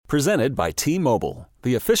Presented by T-Mobile,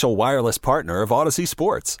 the official wireless partner of Odyssey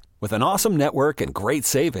Sports. With an awesome network and great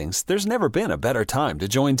savings, there's never been a better time to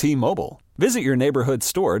join T-Mobile. Visit your neighborhood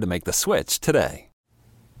store to make the switch today.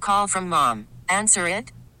 Call from mom. Answer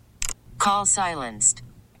it. Call silenced.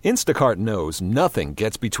 Instacart knows nothing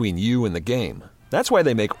gets between you and the game. That's why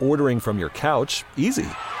they make ordering from your couch easy.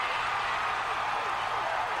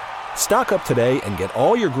 Stock up today and get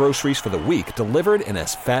all your groceries for the week delivered in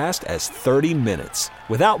as fast as 30 minutes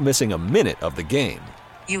without missing a minute of the game.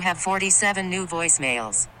 You have 47 new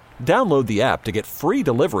voicemails. Download the app to get free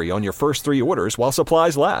delivery on your first 3 orders while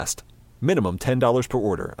supplies last. Minimum $10 per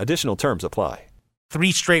order. Additional terms apply.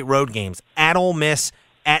 3 straight road games at Ole Miss,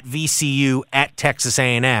 at VCU, at Texas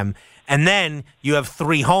A&M. And then you have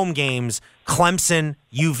 3 home games, Clemson,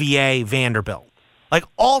 UVA, Vanderbilt. Like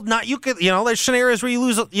there's scenarios where you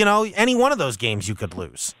lose, any one of those games you could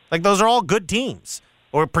lose. Like those are all good teams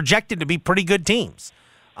or projected to be pretty good teams.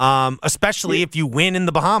 Especially if you win in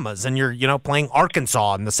the Bahamas and you're, playing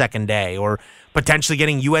Arkansas in the second day or potentially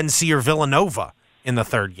getting UNC or Villanova in the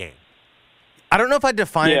third game. I don't know if I'd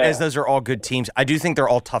define it as those are all good teams. I do think they're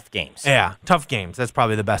all tough games. Yeah, tough games. That's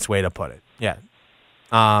probably the best way to put it. Yeah.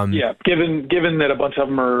 Given that a bunch of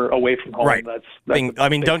them are away from home, right? That's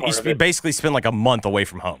don't you basically spend like a month away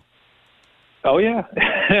from home? Oh yeah,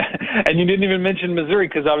 and you didn't even mention Missouri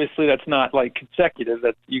because obviously that's not like consecutive.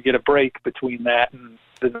 That you get a break between that and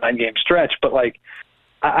the 9-game stretch. But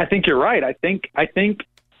I think you're right. I think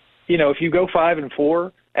if you go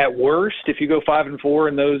 5-4 at worst, if you go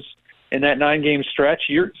 5-4 in that 9-game stretch,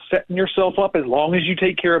 you're setting yourself up as long as you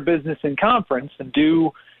take care of business in conference and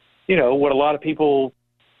do, what a lot of people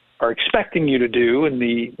are expecting you to do in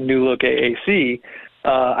the new look AAC.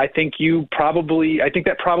 I think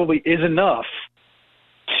that probably is enough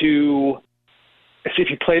to,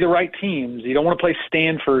 if you play the right teams. You don't want to play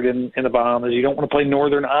Stanford in the Bahamas. You don't want to play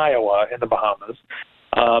Northern Iowa in the Bahamas.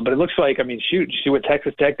 But it looks like, you see what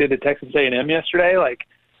Texas Tech did to Texas A&M yesterday?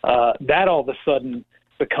 That all of a sudden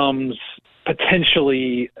becomes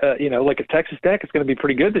potentially, if Texas Tech is going to be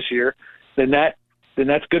pretty good this year, then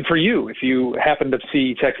that's good for you if you happen to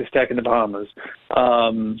see Texas Tech in the Bahamas.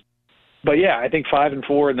 But yeah, I think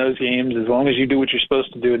 5-4 in those games, as long as you do what you're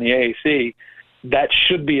supposed to do in the AAC, that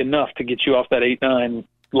should be enough to get you off that 8-9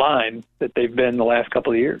 line that they've been the last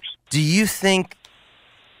couple of years. Do you think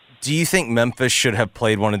Memphis should have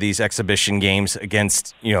played one of these exhibition games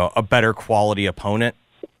against, a better quality opponent?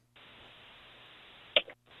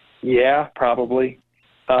 Yeah, probably.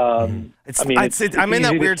 I'm in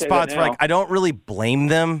that weird spot where I don't really blame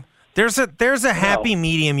them. There's a happy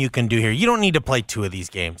medium you can do here. You don't need to play 2 of these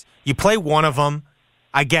games. You play one of them.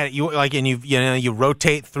 I get it. You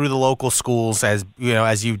rotate through the local schools as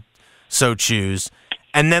you so choose.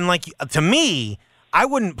 And then to me, I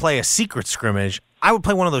wouldn't play a secret scrimmage. I would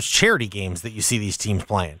play one of those charity games that you see these teams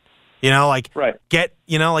playing. Right.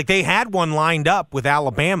 They had one lined up with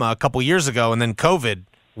Alabama a couple years ago, and then COVID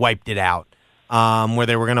wiped it out, where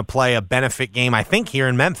they were going to play a benefit game, I think, here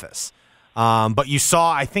in Memphis. But you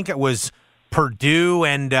saw, I think it was Purdue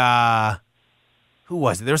and who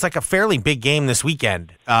was it? There was a fairly big game this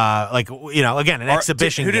weekend. Again, an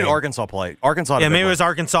exhibition game. Who did game. Arkansas play? Arkansas. Yeah, maybe it was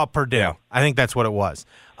Arkansas Purdue. Yeah. I think that's what it was.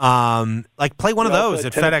 Play one of those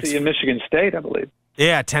at FedEx. Tennessee and Michigan State, I believe.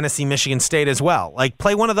 Yeah, Tennessee, Michigan State as well.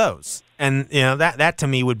 Play one of those, and that to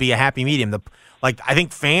me would be a happy medium. I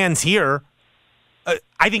think fans here.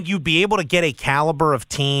 I think you'd be able to get a caliber of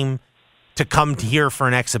team to come here for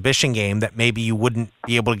an exhibition game that maybe you wouldn't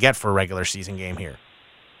be able to get for a regular season game here.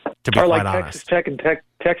 To be quite honest, Texas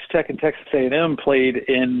Tech and Texas A&M played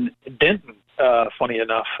in Denton. Funny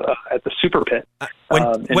enough, at the Super Pit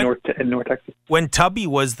in North Texas. When Tubby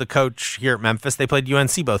was the coach here at Memphis, they played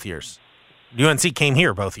UNC both years. UNC came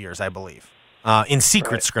here both years, I believe, in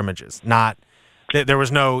secret scrimmages, not. There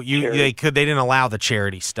was no they didn't allow the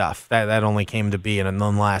charity stuff. That only came to be in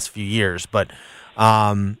the last few years. But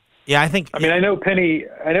I think. I know Penny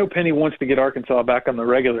wants to get Arkansas back on the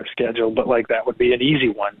regular schedule, but that would be an easy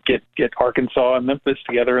one. Get Arkansas and Memphis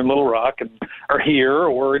together in Little Rock or here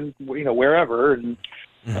or in wherever, and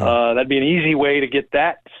that'd be an easy way to get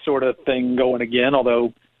that sort of thing going again.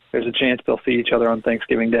 Although there's a chance they'll see each other on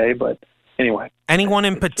Thanksgiving Day, but. Anyway, anyone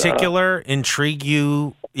in particular intrigue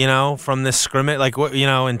you, from this scrimmage?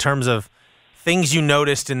 In terms of things you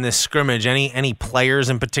noticed in this scrimmage, any players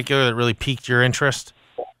in particular that really piqued your interest?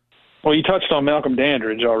 Well, you touched on Malcolm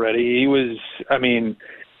Dandridge already. He was,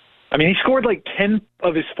 he scored 10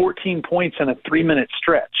 of his 14 points in a 3-minute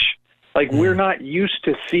stretch. We're not used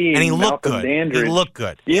to seeing and he looked Malcolm good. Dandridge. He looked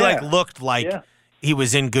good. Yeah. He looked like he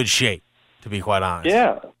was in good shape, to be quite honest.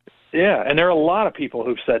 Yeah. Yeah, and there are a lot of people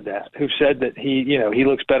who've said that he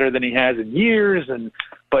looks better than he has in years,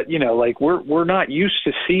 but like we're not used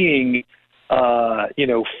to seeing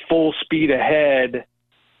full speed ahead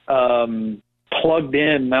plugged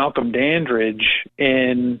in Malcolm Dandridge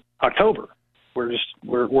in October.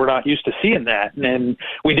 We're not used to seeing that, and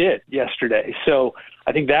we did yesterday. So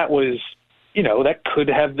I think that was that could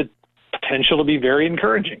have the potential to be very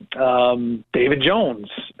encouraging. David Jones,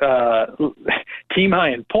 team high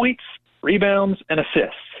in points, rebounds, and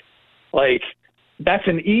assists. Like, that's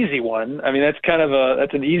an easy one. I mean, that's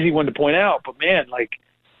an easy one to point out. But man, like,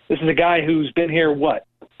 this is a guy who's been here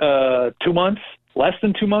 2 months, less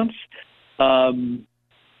than 2 months, and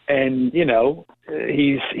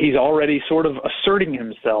he's already sort of asserting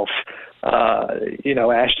himself.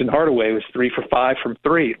 Ashton Hardaway was 3 for 5 from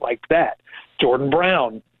 3, like that. Jordan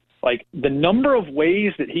Brown. Like, the number of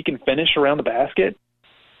ways that he can finish around the basket,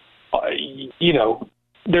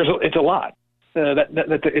 it's a lot.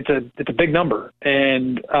 It's a big number,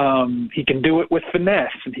 and he can do it with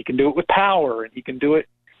finesse, and he can do it with power, and he can do it,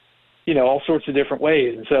 all sorts of different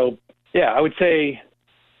ways. And so, yeah, I would say,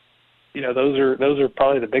 those are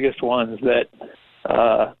probably the biggest ones that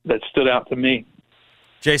stood out to me.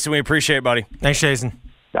 Jason, we appreciate it, buddy. Thanks, Jason.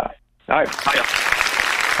 All right.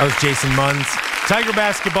 That was Jason Munns, Tiger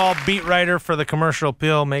basketball beat writer for the Commercial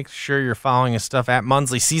Appeal. Make sure you're following his stuff at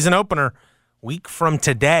Munsley. Season opener, week from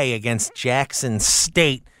today against Jackson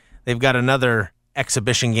State. They've got another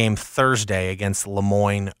exhibition game Thursday against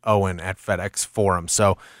Lemoyne Owen at FedEx Forum.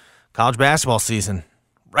 So college basketball season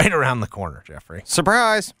right around the corner, Jeffrey.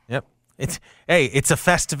 Surprise. Yep. It's a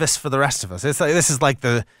Festivus for the rest of us. This is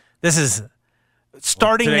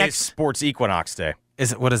starting today's next Sports Equinox Day.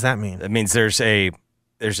 What does that mean? That means there's an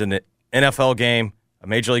NFL game, a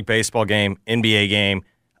Major League Baseball game, NBA game,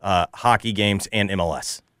 hockey games, and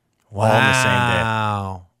MLS. Wow. All on the same day.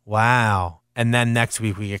 Wow. And then next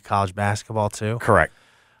week we get college basketball too? Correct.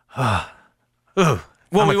 Ooh, well,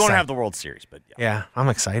 we won't excited. have the World Series, but yeah, I'm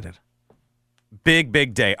excited.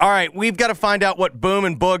 Big day. All right, we've got to find out what Boom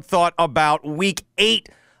and Boog thought about Week 8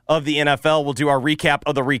 of the NFL. We'll do our recap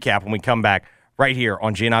of the recap when we come back right here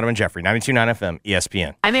on Giannotto and Jeffrey, 92.9 FM,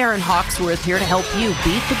 ESPN. I'm Aaron Hawksworth here to help you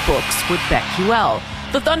beat the books with BetQL.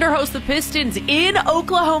 The Thunder host the Pistons in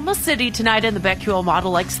Oklahoma City tonight, and the BetQL model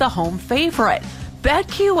likes the home favorite.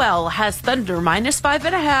 BetQL has Thunder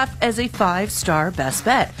 -5.5 as a 5-star best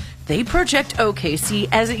bet. They project OKC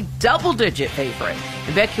as a double-digit favorite.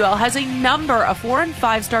 And BetQL has a number of 4- and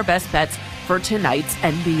 5-star best bets for tonight's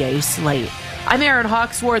NBA slate. I'm Aaron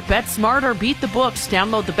Hawksworth. Bet smarter, beat the books.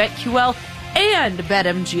 Download the BetQL and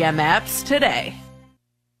BetMGM apps today.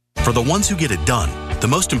 For the ones who get it done, the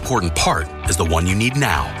most important part is the one you need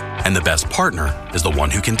now. And the best partner is the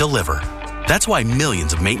one who can deliver. That's why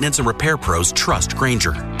millions of maintenance and repair pros trust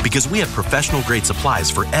Grainger. Because we have professional-grade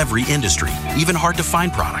supplies for every industry, even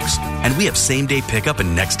hard-to-find products. And we have same-day pickup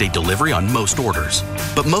and next-day delivery on most orders.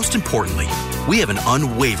 But most importantly, we have an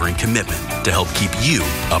unwavering commitment to help keep you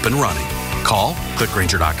up and running. Call, click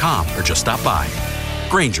Grainger.com, or just stop by.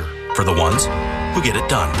 Grainger, for the ones who get it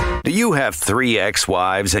done. Do you have 3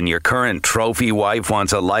 ex-wives and your current trophy wife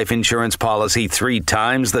wants a life insurance policy 3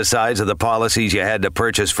 times the size of the policies you had to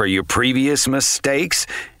purchase for your previous mistakes?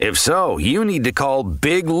 If so, you need to call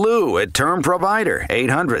Big Lou at Term Provider,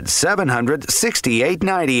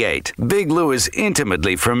 800-700-6898. Big Lou is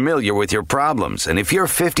intimately familiar with your problems, and if you're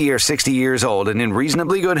 50 or 60 years old and in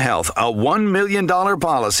reasonably good health, a $1 million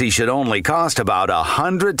policy should only cost about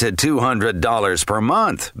 $100 to $200 per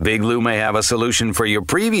month. Big Lou may have a solution for your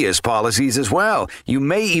previous policies as well. You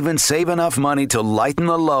may even save enough money to lighten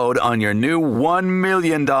the load on your new $1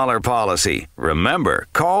 million policy. Remember,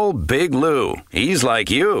 call Big Lou. He's like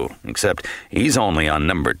you, except he's only on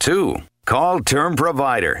number 2. Call Term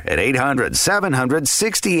Provider at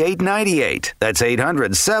 800-700-6898. That's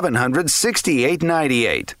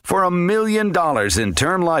 800-700-6898. For $1 million in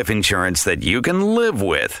term life insurance that you can live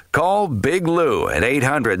with. Call Big Lou at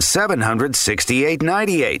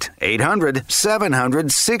 800-700-6898.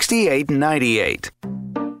 800-700-6898.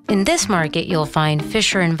 In this market, you'll find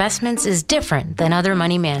Fisher Investments is different than other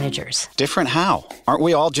money managers. Different how? Aren't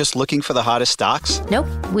we all just looking for the hottest stocks? Nope.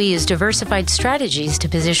 We use diversified strategies to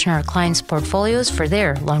position our clients' portfolios for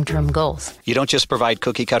their long-term goals. You don't just provide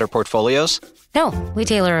cookie-cutter portfolios? No, we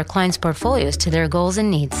tailor our clients' portfolios to their goals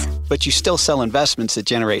and needs. But you still sell investments that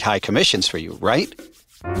generate high commissions for you, right?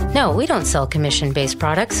 No, we don't sell commission-based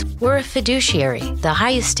products. We're a fiduciary, the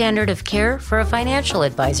highest standard of care for a financial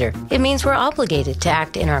advisor. It means we're obligated to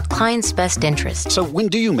act in our clients' best interest. So when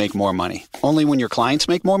do you make more money? Only when your clients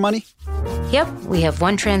make more money? Yep, we have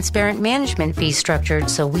one transparent management fee structured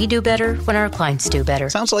so we do better when our clients do better.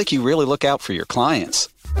 Sounds like you really look out for your clients.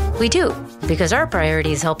 We do, because our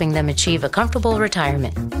priority is helping them achieve a comfortable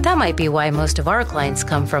retirement. That might be why most of our clients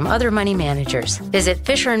come from other money managers. Visit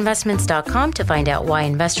FisherInvestments.com to find out why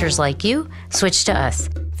investors like you switch to us.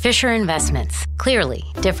 Fisher Investments. Clearly,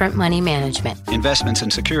 different money management. Investments in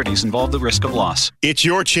securities involve the risk of loss. It's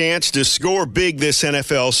your chance to score big this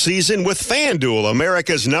NFL season with FanDuel,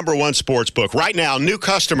 America's #1 sportsbook. Right now, new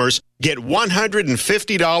customers get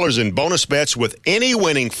 $150 in bonus bets with any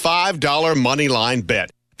winning $5 money line bet.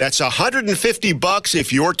 That's $150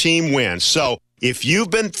 if your team wins. So if you've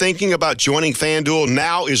been thinking about joining FanDuel,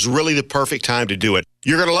 now is really the perfect time to do it.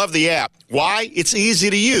 You're going to love the app. Why? It's easy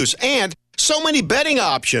to use. And so many betting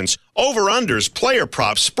options, over-unders, player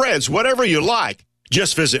props, spreads, whatever you like.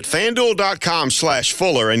 Just visit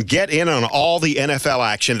FanDuel.com/Fuller and get in on all the NFL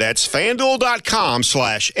action. That's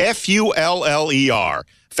FanDuel.com/FULLER.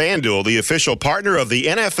 FanDuel, the official partner of the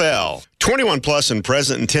NFL. 21 plus and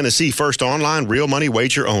present in Tennessee. First online real money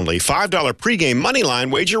wager only. $5 pregame money line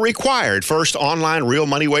wager required. First online real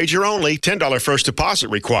money wager only. $10 first deposit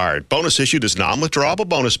required. Bonus issued as non-withdrawable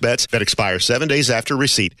bonus bets that expire 7 days after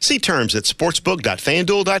receipt. See terms at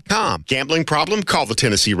sportsbook.fanduel.com. Gambling problem? Call the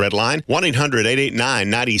Tennessee Red Line.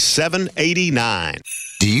 1-800-889-9789.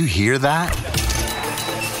 Do you hear that?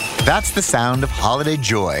 That's the sound of holiday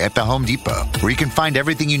joy at the Home Depot, where you can find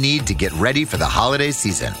everything you need to get ready for the holiday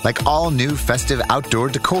season, like all new festive outdoor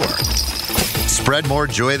decor. Spread more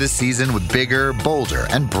joy this season with bigger, bolder,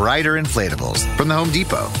 and brighter inflatables from the Home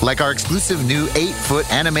Depot, like our exclusive new 8-foot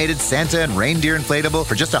animated Santa and reindeer inflatable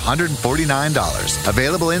for just $149.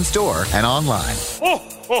 Available in-store and online.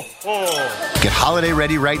 Get holiday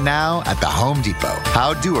ready right now at the Home Depot.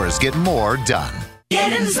 How doers get more done.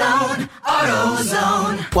 Get in zone,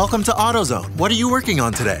 AutoZone. Welcome to AutoZone. What are you working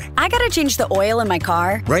on today? I gotta change the oil in my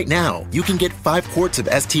car. Right now, you can get 5 quarts of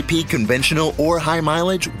STP conventional or high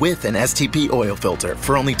mileage with an STP oil filter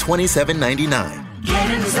for only $27.99.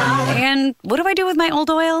 Get in zone. And what do I do with my old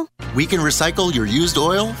oil? We can recycle your used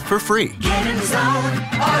oil for free. Get in zone,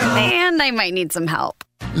 Auto. And I might need some help.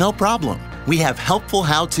 No problem. We have helpful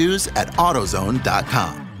how-tos at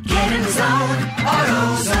AutoZone.com. Get in zone,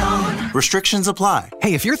 AutoZone. Restrictions apply.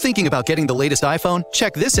 Hey, if you're thinking about getting the latest iPhone,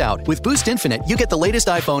 check this out. With Boost Infinite, you get the latest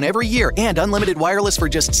iPhone every year and unlimited wireless for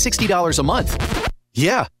just $60 a month.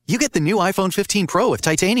 Yeah, you get the new iPhone 15 Pro with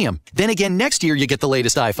titanium. Then again, next year you get the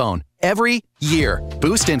latest iPhone. Every year.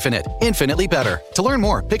 Boost Infinite. Infinitely better. To learn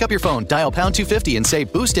more, pick up your phone, dial pound 250 and say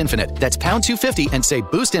Boost Infinite. That's pound 250 and say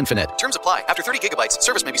Boost Infinite. Terms apply. After 30 gigabytes,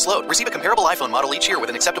 service may be slowed. Receive a comparable iPhone model each year with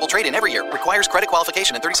an acceptable trade-in every year. Requires credit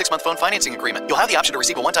qualification and 36-month phone financing agreement. You'll have the option to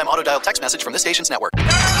receive a one-time auto-dial text message from this station's network.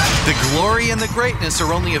 The glory and the greatness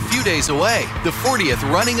are only a few days away. The 40th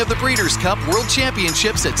running of the Breeders' Cup World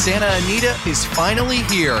Championships at Santa Anita is finally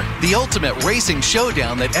here. The ultimate racing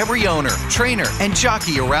showdown that every owner, trainer, and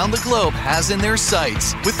jockey around the globe has in their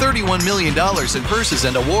sights. With $31 million in purses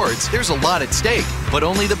and awards, there's a lot at stake, but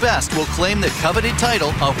only the best will claim the coveted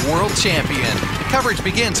title of World Champion. The coverage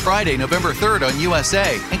begins Friday, November 3rd on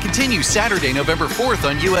USA and continues Saturday, November 4th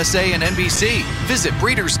on USA and NBC. Visit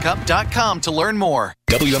BreedersCup.com to learn more.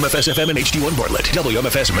 WMFS-FM and HD1 Bartlett.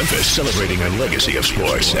 WMFS Memphis, celebrating a legacy of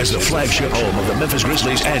sports as the flagship home of the Memphis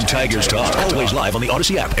Grizzlies and Tigers talk. Always live on the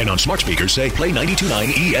Odyssey app and on smart speakers say Play 92.9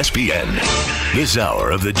 ESPN. This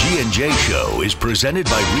hour of the G&J Show is presented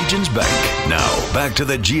by Regions Bank. Now, back to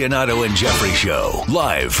the Giannato and Jeffrey Show.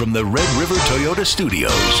 Live from the Red River Toyota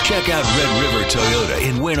Studios. Check out Red River Toyota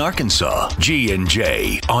in Wynn, Arkansas.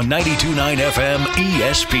 G&J on 92.9 FM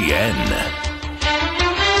ESPN.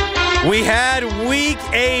 We had week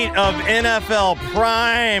 8 of NFL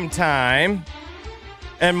prime time.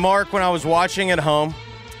 And Mark, when I was watching at home,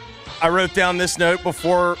 I wrote down this note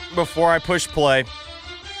before I pushed play.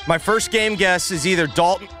 My first game guess is either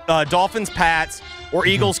Dolphins Pats or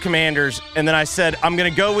Eagles Commanders. And then I said, I'm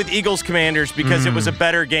going to go with Eagles Commanders because it was a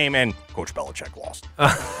better game. And Coach Belichick lost.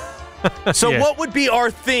 So what would be our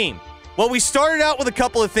theme? Well, we started out with a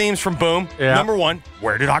couple of themes from Boom. Yeah. Number 1,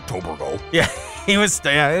 where did October go? Yeah. He was,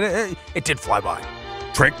 it did fly by.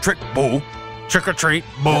 Trick, boo. Trick or treat,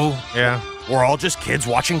 boo. Yeah. We're all just kids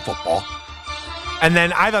watching football. And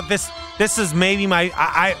then I thought this is maybe here's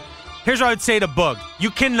what I would say to Boog. You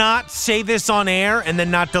cannot say this on air and then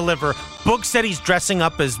not deliver. Boog said he's dressing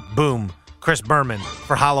up as Boom, Chris Berman,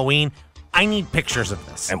 for Halloween. I need pictures of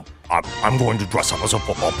this. And I'm going to dress up as a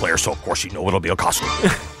football player, so of course you know it'll be a costume.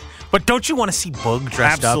 But don't you want to see Boog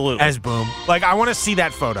dressed up as Boom? Like, I want to see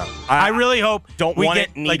that photo. I really hope.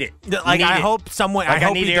 Need it. I hope someone. I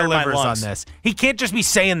hope he air in my delivers on lungs. this. He can't just be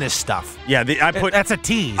saying this stuff. Yeah, that's a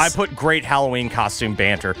tease. I put great Halloween costume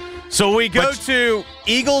banter. So we go to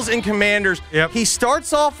Eagles and Commanders. Yep. He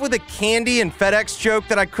starts off with a candy and FedEx joke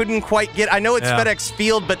that I couldn't quite get. I know it's FedEx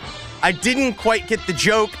Field, but I didn't quite get the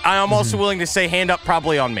joke. I'm also willing to say hand up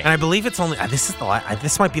probably on me. And I believe it's only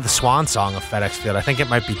this might be the swan song of FedEx Field. I think it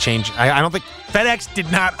might be changed. I don't think FedEx did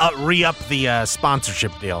not re-up the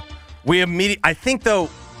sponsorship deal. I think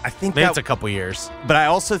maybe it's a couple years. But I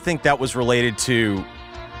also think that was related to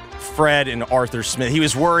Fred and Arthur Smith. He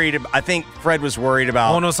was worried. I think Fred was worried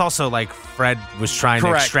about. Oh, and it was also like Fred was trying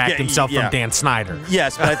to extract himself from Dan Snyder.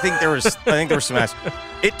 Yes, but I think there was some mess.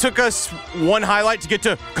 It took us one highlight to get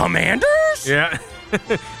to Commanders. Yeah.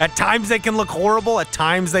 At times they can look horrible. At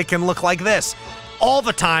times they can look like this. All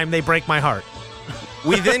the time they break my heart.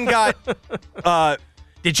 We then got.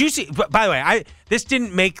 Did you see? By the way, this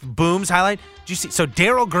didn't make Boom's highlight. Did you see? So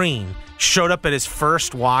Darryl Green showed up at his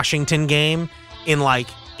first Washington game in like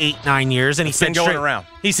 8-9 years, and he said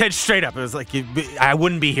He said straight up, it was like, I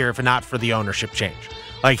wouldn't be here if not for the ownership change.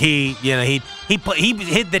 Like he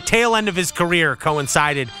hit the tail end of his career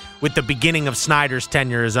coincided with the beginning of Snyder's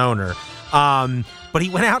tenure as owner. But he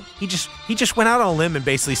went out. He just went out on a limb and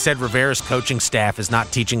basically said Rivera's coaching staff is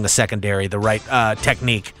not teaching the secondary the right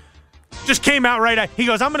technique. Just came out right. He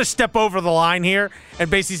goes, I'm going to step over the line here,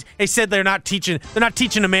 and basically they said they're not teaching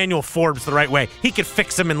Emmanuel Forbes the right way. He could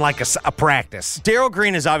fix him in like a practice. Darryl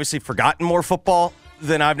Green has obviously forgotten more football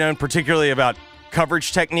than I've known, particularly about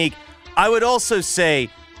coverage technique. I would also say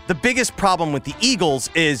the biggest problem with the Eagles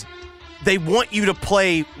is they want you to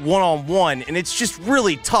play one-on-one, and it's just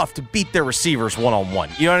really tough to beat their receivers one-on-one.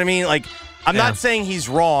 You know what I mean? Like, I'm not saying he's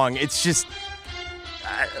wrong. It's just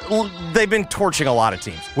they've been torching a lot of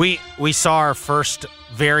teams. We saw our first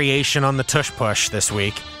variation on the tush push this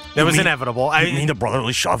week. That was inevitable. You mean the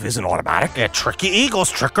brotherly shove isn't automatic? Yeah, tricky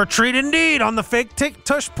Eagles, trick or treat indeed on the fake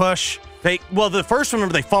tush push. Well, the first one,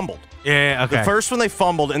 remember, they fumbled. Yeah, okay. The first one they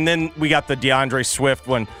fumbled, and then we got the DeAndre Swift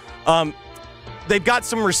one. They've got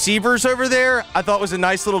some receivers over there. I thought was a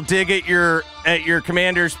nice little dig at your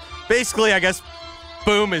Commanders. Basically, I guess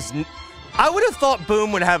Boom is. I would have thought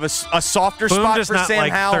Boom would have a softer Boom spot does for not Sam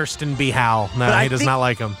like Howell. Thurston B. Howell. No, he does not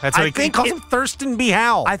like him. That's what he calls him, Thurston B.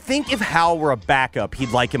 Howell. I think if Howell were a backup,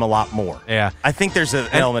 he'd like him a lot more. Yeah. I think there's an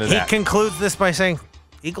element of that. He concludes this by saying,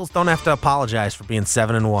 Eagles don't have to apologize for being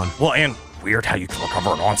 7-1. Well, and weird how you can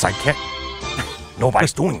recover an onside kick.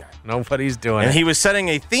 Nobody's doing that. Nobody's doing it. And he was setting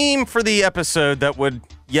a theme for the episode that would,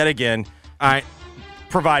 yet again,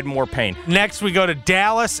 provide more pain. Next, we go to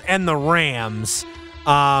Dallas and the Rams.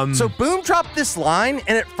 So Boom dropped this line,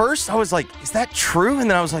 and at first I was like, is that true? And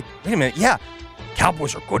then I was like, wait a minute, yeah,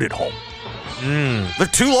 Cowboys are good at home. The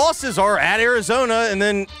two losses are at Arizona and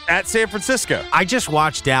then at San Francisco. I just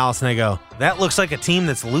watched Dallas, and I go, that looks like a team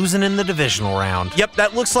that's losing in the divisional round. Yep,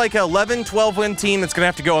 that looks like an 11-12 win team that's going to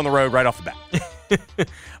have to go on the road right off the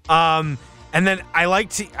bat. And then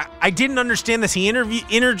I didn't understand this. He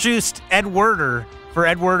introduced Ed Werder for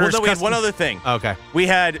Ed Werder's. Well, no, we had one other thing. Okay.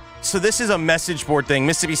 So this is a message board thing.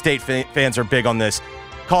 Mississippi State fans are big on this,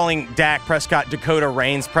 calling Dak Prescott Dakota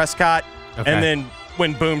Reigns Prescott. Okay. And then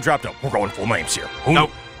when Boom dropped it, we're going full names here. Oh,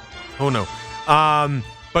 no.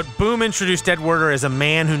 But Boom introduced Ed Werder as a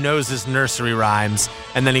man who knows his nursery rhymes,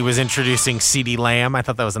 and then he was introducing CeeDee Lamb. I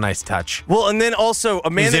thought that was a nice touch. Well, and then also a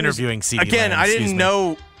man He's interviewing CeeDee Lamb. Again, I didn't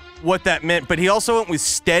know what that meant, but he also went with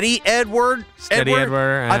Steady Edward. Steady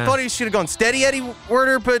Edward. I thought he should have gone Steady Eddie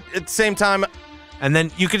Werder, but at the same time. And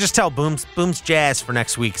then you could just tell Boom's jazz for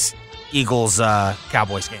next week's Eagles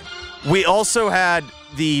Cowboys game. We also had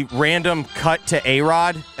the random cut to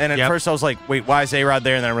A-Rod, and at first I was like, wait, why is A-Rod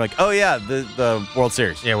there? And then we're like, oh yeah, the World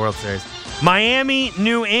Series. Yeah, World Series. Miami,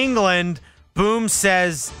 New England. Boom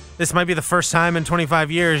says this might be the first time in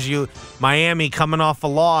 25 years Miami coming off a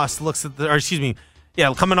loss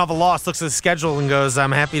coming off a loss looks at the schedule and goes,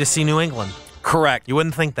 I'm happy to see New England. Correct. You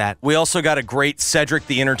wouldn't think that. We also got a great Cedric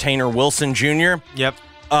the Entertainer Wilson Jr. Yep.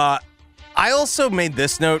 I also made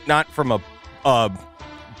this note, not from a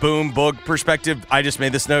Boom Boog perspective. I just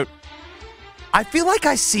made this note. I feel like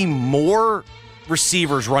I see more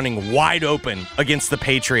receivers running wide open against the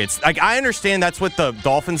Patriots. Like, I understand that's what the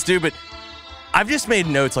Dolphins do, but I've just made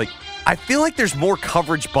notes like I feel like there's more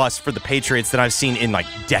coverage busts for the Patriots than I've seen in like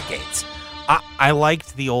decades. I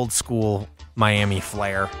liked the old school Miami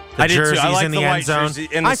flair. The I did jerseys too. I like in the the end white zone. jersey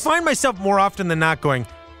I find myself more often than not going,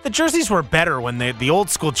 The jerseys were better when the old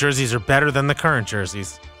school jerseys are better than the current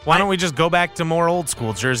jerseys. Why don't we just go back to more old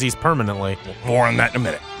school jerseys permanently? More on that in a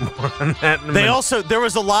minute. There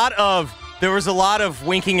was a lot of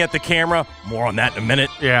winking at the camera. More on that in a minute.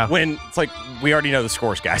 Yeah. When it's like, we already know the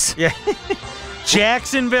scores, guys. Yeah.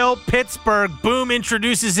 Jacksonville, Pittsburgh. Boom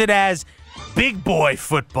introduces it as big boy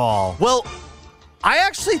football. Well, I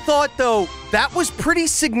actually thought, though, that was pretty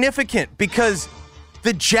significant because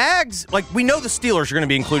the Jags, we know the Steelers are going to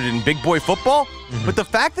be included in big boy football, but the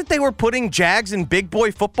fact that they were putting Jags in big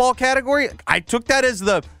boy football category, I took that as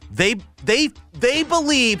they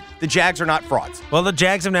believe the Jags are not frauds. Well, the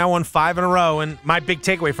Jags have now won 5 in a row, and my big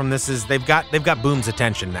takeaway from this is they've got Boom's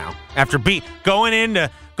attention now. After going in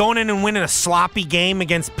and winning a sloppy game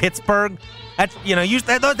against Pittsburgh. That's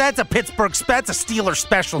a Pittsburgh. That's a Steelers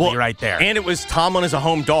specialty right there. And it was Tomlin as a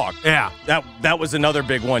home dog. Yeah, that was another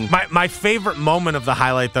big one. My favorite moment of the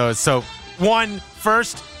highlight though is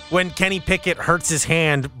first when Kenny Pickett hurts his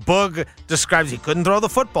hand, Boog describes he couldn't throw the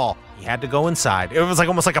football. He had to go inside. It was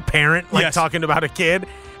almost like a parent talking about a kid.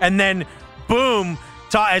 And then Boom,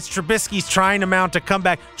 as Trubisky's trying to mount a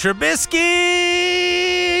comeback, Trubisky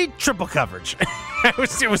triple coverage.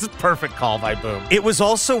 It was a perfect call by Boom. It was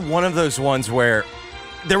also one of those ones where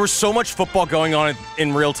there was so much football going on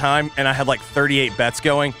in real time, and I had 38 bets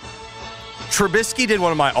going. Trubisky did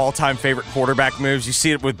one of my all-time favorite quarterback moves. You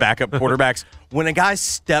see it with backup quarterbacks. When a guy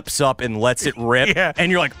steps up and lets it rip,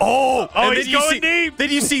 and you're like, oh, he's going deep.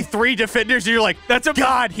 Then you see 3 defenders, and you're like,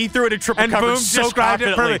 God, he threw it in triple coverage Boom so described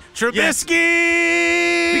confidently. It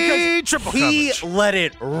Trubisky! Because triple he coverage. let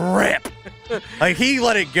it rip. He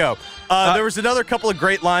let it go. There was another couple of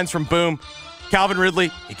great lines from Boom. Calvin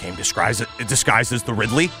Ridley, he came disguised as the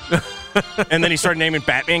Ridley. And then he started naming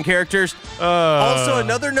Batman characters. Also,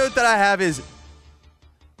 another note that I have is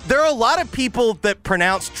there are a lot of people that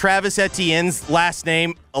pronounce Travis Etienne's last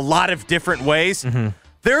name a lot of different ways. Mm-hmm.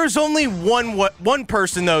 There's only one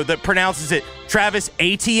person, though, that pronounces it Travis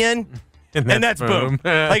Etienne. And that's Boom.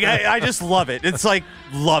 I just love it. It's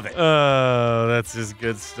love it. Oh, that's just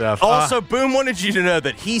good stuff. Also, Boom wanted you to know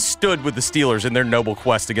that he stood with the Steelers in their noble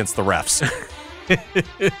quest against the refs.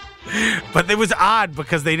 But it was odd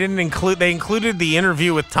because they included the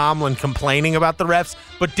interview with Tomlin complaining about the refs,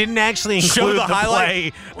 but didn't actually include the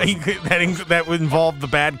play that would involve the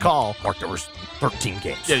bad call. Mark, there was 13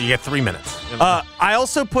 games. Yeah, you get 3 minutes. I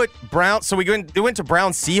also put Brown, so we went to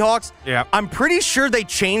Brown Seahawks. Yeah. I'm pretty sure they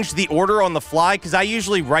changed the order on the fly because I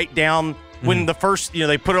usually write down when the first,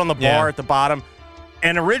 they put it on the bar at the bottom.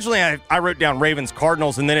 And originally I wrote down Ravens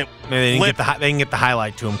Cardinals, and then they didn't get the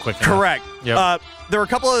highlight to them quick enough. Correct. Yep. There were a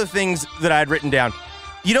couple other things that I had written down.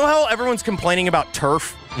 You know how everyone's complaining about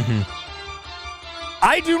turf? Mm-hmm.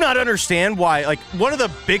 I do not understand why. One of the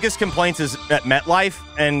biggest complaints is at MetLife,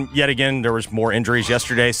 and yet again, there was more injuries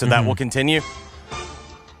yesterday, so that will continue.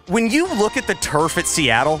 When you look at the turf at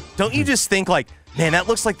Seattle, don't you just think man, that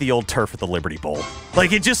looks like the old turf at the Liberty Bowl?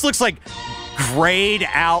 It just looks like grayed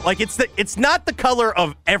out. It's not the color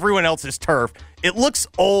of everyone else's turf. It looks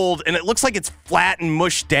old, and it looks like it's flat and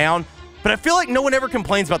mushed down. But I feel like no one ever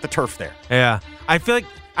complains about the turf there. Yeah.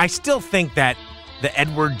 I still think that the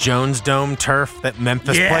Edward Jones Dome turf that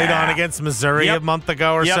Memphis played on against Missouri a month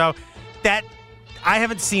ago or so, that I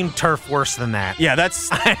haven't seen turf worse than that. Yeah,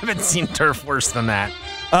 I haven't seen turf worse than that.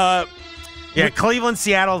 Cleveland,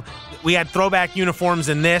 Seattle, we had throwback uniforms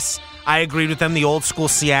in this. I agreed with them. The old school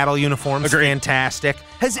Seattle uniforms, fantastic.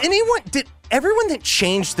 Did everyone that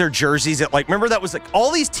changed their jerseys at remember that was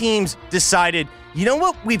all these teams decided, you know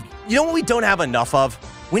what we don't have enough of?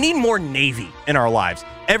 We need more Navy in our lives.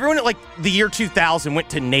 Everyone at the year 2000 went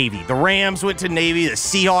to Navy. The Rams went to Navy. The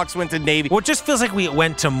Seahawks went to Navy. Well, it just feels like we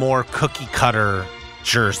went to more cookie cutter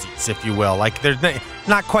jerseys, if you will. There's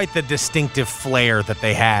not quite the distinctive flair that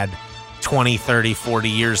they had 20, 30, 40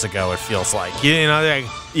 years ago, it feels like.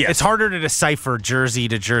 It's harder to decipher jersey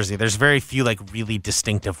to jersey. There's very few really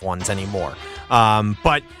distinctive ones anymore. And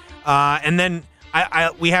then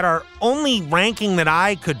we had our only ranking that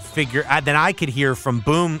I could hear from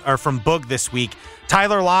Boom or from Boog this week.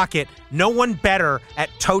 Tyler Lockett, no one better at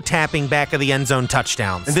toe tapping back of the end zone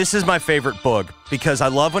touchdowns. And this is my favorite Boog because I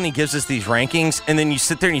love when he gives us these rankings, and then you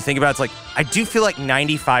sit there and you think about it, I do feel like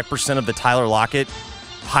 95% of the Tyler Lockett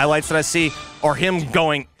highlights that I see are him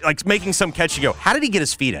going, making some catch. You go, how did he get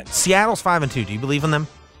his feet in? Seattle's 5-2. Do you believe in them?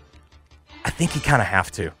 I think you kind of have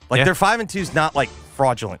to. Their 5-2 is not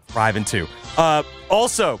fraudulent 5-2.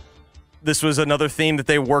 Also, this was another theme that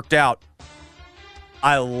they worked out.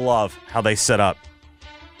 I love how they set up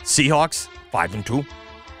Seahawks 5-2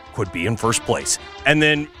 could be in first place, and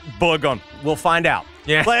then Boog on. We'll find out.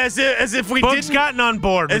 Yeah. Like, as if we Boog's didn't gotten on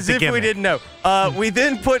board. As with if the we gimmick. didn't know. We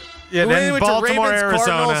then put. Yeah, we then went Baltimore, to Ravens, Arizona.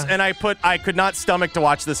 Cardinals, and I could not stomach to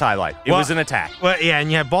watch this highlight. It was an attack. Well, yeah, and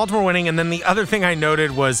you had Baltimore winning, and then the other thing I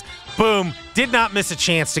noted was, Boom did not miss a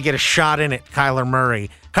chance to get a shot in at Kyler Murray.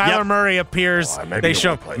 Kyler Murray appears, they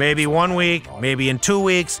show maybe 1 week, maybe in 2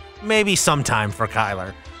 weeks, maybe sometime for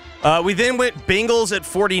Kyler. We then went Bengals at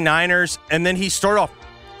 49ers, and then he started off.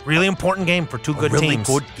 Really important game for two good teams.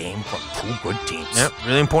 Really good game for two good teams. Yep,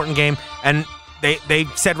 really important game. And they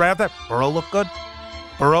said right after that, Burrow looked good.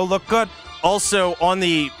 Also,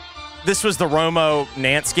 this was the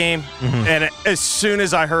Romo-Nance game, and as soon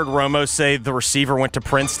as I heard Romo say the receiver went to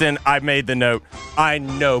Princeton, I made the note, I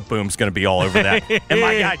know Boom's going to be all over that. And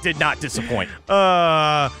my guy did not disappoint.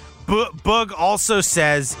 Boog also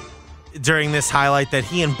says during this highlight that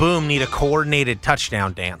he and Boom need a coordinated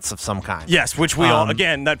touchdown dance of some kind. Yes, which we all,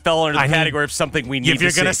 again, that fell under the category of something we need to see.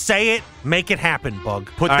 If you're going to say it, make it happen, Boog.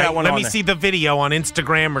 Put that one on Let me see the video on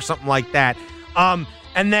Instagram or something like that.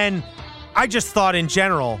 And then I just thought in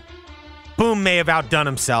general, Boom may have outdone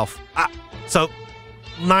himself. So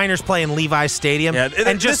Niners play in Levi's Stadium. Yeah,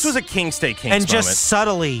 this was a King State Kings and moment. just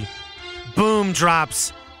subtly, Boom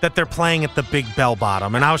drops that they're playing at the Big Bell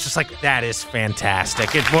Bottom. And I was just like, that is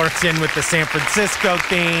fantastic. It works in with the San Francisco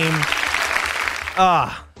theme.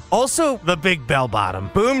 Also, the Big Bell Bottom.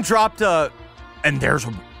 Boom dropped and there's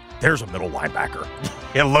a middle linebacker.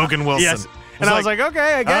 Yeah, Logan Wilson. Yes. And I was like,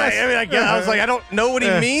 okay, I guess. I guess. I was like, I don't know what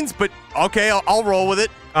he means, but okay, I'll roll with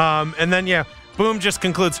it. And then, Boom just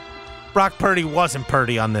concludes, Brock Purdy wasn't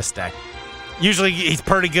Purdy on this day. Usually he's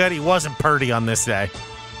pretty good. He wasn't Purdy on this day.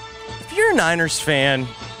 If you're a Niners fan,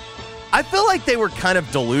 I feel like they were kind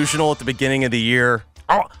of delusional at the beginning of the year.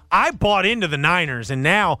 Oh, I bought into the Niners, and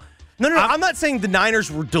now... No, I'm not saying the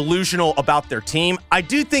Niners were delusional about their team. I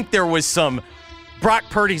do think there was some... Brock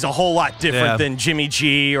Purdy's a whole lot different than Jimmy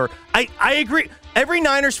G. Or I agree. Every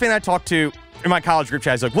Niners fan I talked to in my college group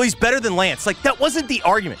chat is like, well, he's better than Lance. Like, that wasn't the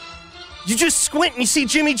argument. You just squint and you see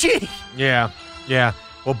Jimmy G. Yeah.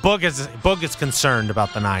 Well, Boog is concerned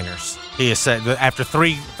about the Niners. He has said that after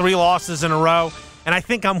three losses in a row, and I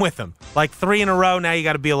think I'm with him. Like 3 in a row, now you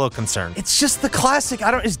got to be a little concerned. It's just the classic.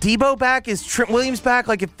 Is Debo back? Is Trent Williams back?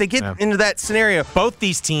 Like, if they get into that scenario. Both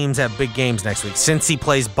these teams have big games next week. Cincy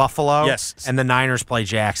plays Buffalo. Yes. And the Niners play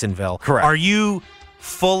Jacksonville. Correct. Are you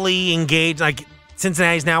fully engaged? Like,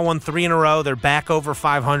 Cincinnati's now won 3 in a row. They're back over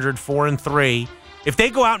 500, 4-3. If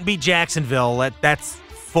they go out and beat Jacksonville, that's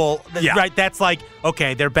full. Yeah. Right? That's like,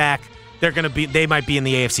 okay, they're back. They might be in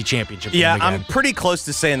the AFC Championship game again. I'm pretty close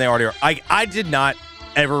to saying they already are. I did not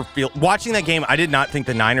ever feel watching that game. I did not think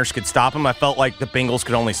the Niners could stop them. I felt like the Bengals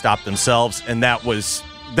could only stop themselves, and that was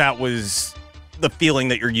the feeling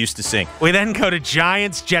that you're used to seeing. We then go to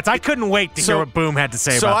Giants Jets. I couldn't wait to hear what Boom had to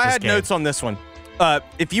say about this game. So I had notes on this one.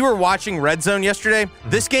 If you were watching Red Zone yesterday,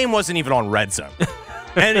 this game wasn't even on Red Zone.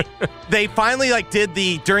 And they finally did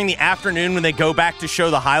during the afternoon when they go back to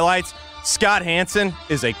show the highlights. Scott Hansen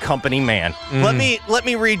is a company man. Let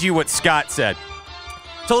me read you what Scott said.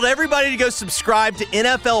 Told everybody to go subscribe to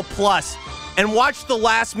NFL Plus and watch the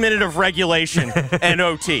last minute of regulation and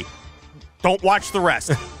OT. Don't watch the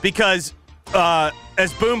rest because,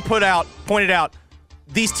 as Boom pointed out,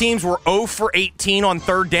 these teams were 0 for 18 on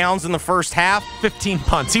third downs in the first half. 15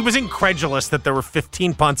 punts. He was incredulous that there were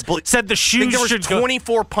 15 punts. Said the shoes should go.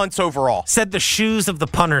 24 punts overall. Said the shoes of the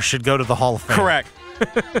punter should go to the Hall of Fame. Correct.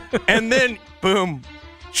 And then, Boom,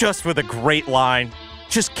 just with a great line,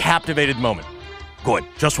 just captivated moment. Good.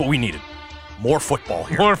 Just what we needed. More football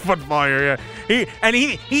here. More football here, yeah.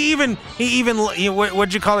 He even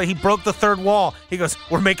what'd you call it? He broke the third wall. He goes,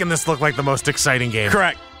 we're making this look like the most exciting game.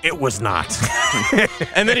 Correct. It was not.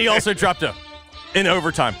 And then he also dropped in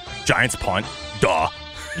overtime. Giants punt. Duh.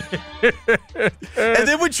 And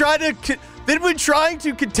then we're trying to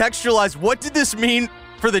contextualize what did this mean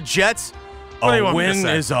for the Jets. A win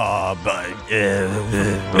is a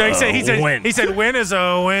no. He said win is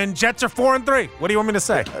a win. Jets are 4-3. What do you want me to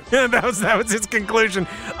say? that was his conclusion.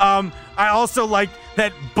 I also like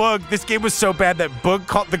that Boog. This game was so bad that Boog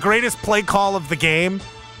called the greatest play call of the game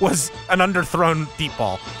was an underthrown deep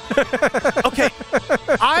ball. Okay,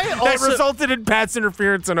 that resulted in pass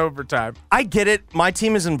interference in overtime. I get it. My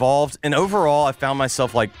team is involved, and overall, I found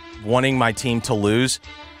myself wanting my team to lose.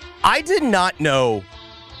 I did not know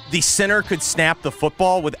the center could snap the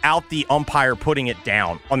football without the umpire putting it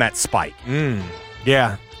down on that spike.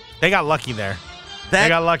 Yeah. They got lucky there.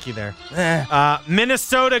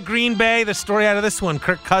 Minnesota, Green Bay, the story out of this one,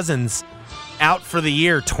 Kirk Cousins out for the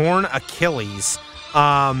year, torn Achilles.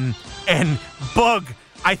 And Boog,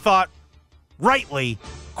 I thought, rightly,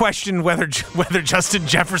 questioned whether Justin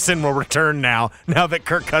Jefferson will return now that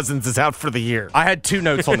Kirk Cousins is out for the year. I had 2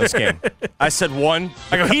 notes on this game. I said, 1.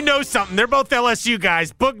 I go, he knows something. They're both LSU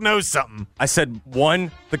guys. Book knows something. I said,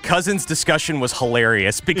 1, the Cousins discussion was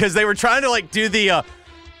hilarious because they were trying to do the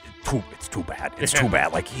it's too bad. It's too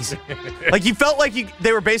bad. Like he's like you felt like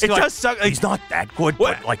they were basically does suck. He's not that good,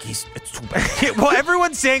 but it's too bad. Well,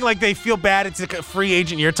 everyone's saying like they feel bad. It's like a free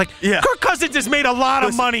agent year. It's like Kirk Cousins has made a lot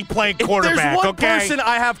of money playing quarterback. There's one person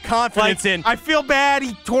I have confidence in. I feel bad.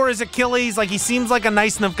 He tore his Achilles. Like he seems like a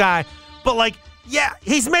nice enough guy, but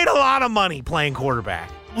he's made a lot of money playing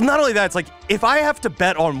quarterback. Well, not only that, it's like if I have to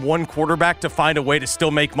bet on one quarterback to find a way to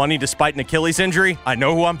still make money despite an Achilles injury, I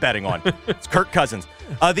know who I'm betting on. It's Kirk Cousins.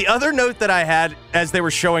 The other note that I had as they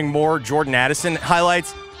were showing more Jordan Addison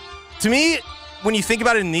highlights, to me, when you think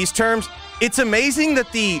about it in these terms, it's amazing that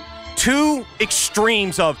the 2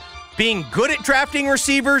 extremes of being good at drafting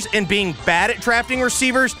receivers and being bad at drafting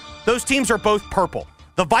receivers, those teams are both purple.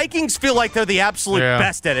 The Vikings feel like they're the absolute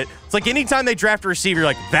best at it. It's like anytime they draft a receiver, you're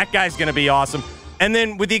like, that guy's going to be awesome. And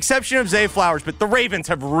then with the exception of Zay Flowers, but the Ravens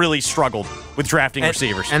have really struggled with drafting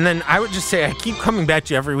receivers. And then I would just say, I keep coming back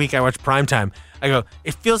to you every week I watch Primetime. I go,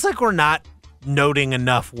 it feels like we're not noting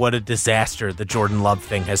enough what a disaster the Jordan Love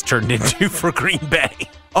thing has turned into for Green Bay.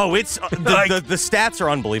 Oh, it's the stats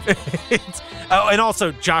are unbelievable. And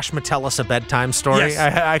also Josh Metellus, a bedtime story.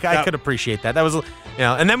 Yes. I could appreciate that. That was,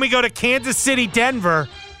 and then we go to Kansas City, Denver.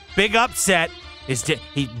 Big upset.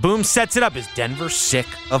 Boom sets it up. Is Denver sick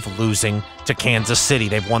of losing to Kansas City?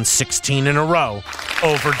 They've won 16 in a row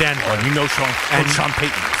over Denver. Well, Sean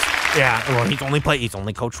Payton. Yeah, well, he's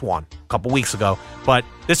only coached 1 a couple weeks ago. But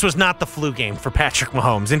this was not the flu game for Patrick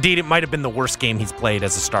Mahomes. Indeed, it might have been the worst game he's played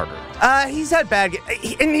as a starter. He's had bad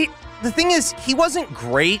games. The thing is, he wasn't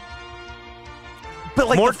great.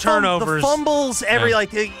 But more turnovers, the fumbles,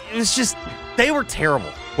 it was just they were terrible.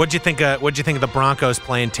 What'd you think of the Broncos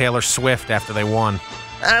playing Taylor Swift after they won?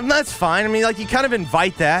 That's fine. I mean, you kind of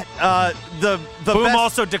invite that. The Boom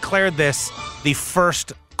also declared this the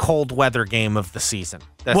first cold weather game of the season.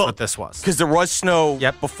 That's what this was. Because there was snow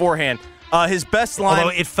beforehand. His best line...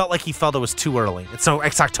 Although it felt like he felt it was too early. It's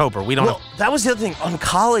October. We don't know. That was the other thing. On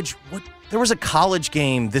college, there was a college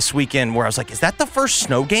game this weekend where I was like, is that the first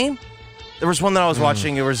snow game? There was one that I was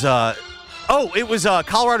watching. It was... it was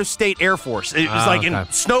Colorado State Air Force. It was and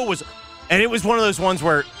snow was... And it was one of those ones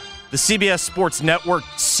where the CBS Sports Network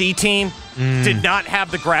C team did not have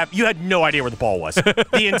the graph. You had no idea where the ball was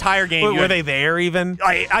the entire game. Were they there even?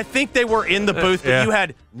 I think they were in the booth, but you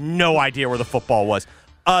had no idea where the football was.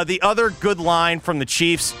 The other good line from the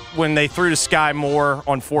Chiefs when they threw to Sky Moore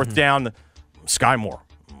on 4th down, Sky Moore,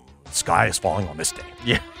 the sky is falling on this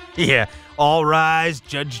day. Yeah. All rise.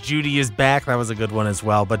 Judge Judy is back. That was a good one as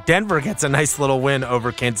well. But Denver gets a nice little win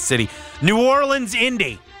over Kansas City. New Orleans,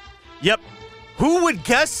 Indy. Yep. Who would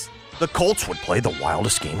guess the Colts would play the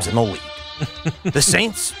wildest games in the league? The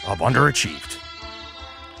Saints have underachieved.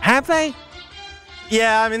 Have they?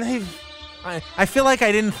 Yeah, I mean, I feel like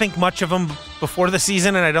I didn't think much of them before the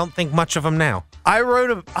season, and I don't think much of them now. I wrote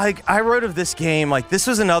of this game, this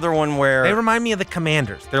was another one where... They remind me of the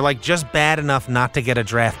Commanders. They're just bad enough not to get a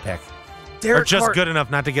draft pick. Or just good enough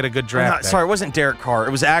not to get a good draft pick. Sorry, it wasn't Derek Carr. It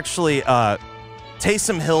was actually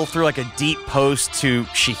Taysom Hill threw a deep post to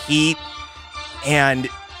Shaheed, and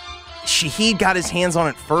Shaheed got his hands on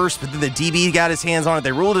it first, but then the DB got his hands on it.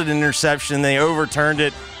 They ruled it an interception. They overturned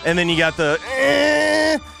it, and then you got the...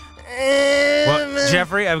 Well,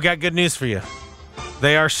 Jeffrey, I've got good news for you.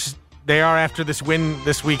 They are after this win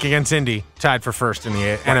this week against Indy, tied for first in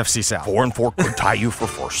the NFC South. 4-4 could tie you for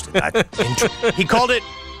first. He called it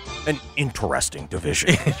an interesting division.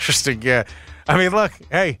 Interesting, yeah. I mean, look,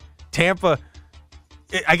 hey, Tampa.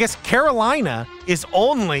 I guess Carolina is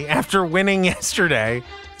only after winning yesterday.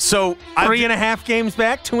 So 3.5 games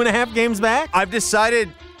back, 2.5 games back. I've decided.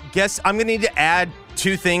 I'm going to need to add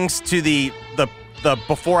 2 things to the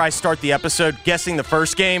before I start the episode. Guessing the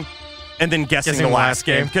first game, and then guessing the last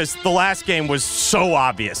game, because the last game was so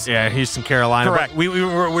obvious. Yeah, Houston, Carolina. Correct. We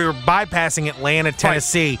were bypassing Atlanta,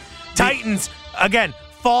 Tennessee. Right. Titans again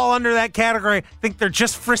fall under that category. I think they're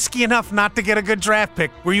just frisky enough not to get a good draft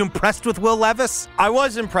pick. Were you impressed with Will Levis? I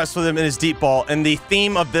was impressed with him in his deep ball, and the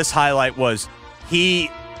theme of this highlight was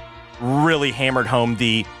he really hammered home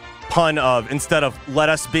the pun of, instead of let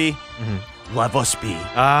us be, let us be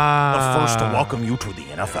the first to welcome you to the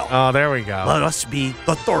NFL. Oh, there we go. Let us be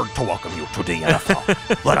the third to welcome you to the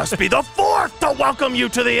NFL. Let us be the fourth to welcome you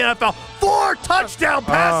to the NFL. 4 touchdown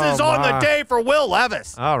passes on the day for Will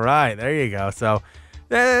Levis. All right, there you go. So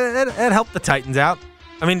that helped the Titans out.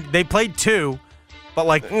 I mean, they played 2. But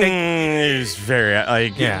like, it was very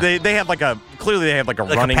they have like a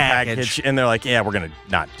running package, and they're like, yeah, we're gonna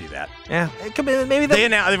not do that. Yeah, it could be maybe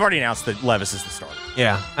they've already announced that Levis is the starter.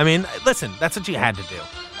 Yeah, I mean, listen, that's what you had to do.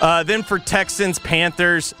 Then for Texans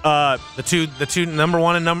Panthers, the two number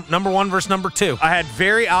one and number one versus number two. I had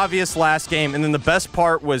very obvious last game, and then the best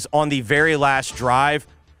part was on the very last drive.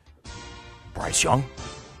 Bryce Young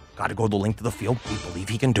got to go the length of the field. We believe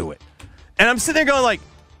he can do it, and I'm sitting there going like,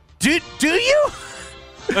 do you?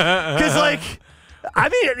 Because, like, I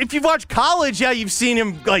mean, if you've watched college, yeah, you've seen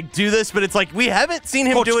him, like, do this, but it's like we haven't seen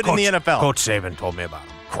him do it in the NFL. Coach Saban told me about him.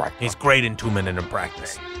 Correct. He's great in 2-minute in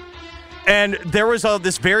practice. And there was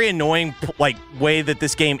this very annoying, like, way that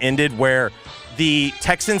this game ended where the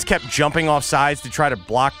Texans kept jumping off sides to try to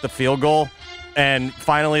block the field goal, and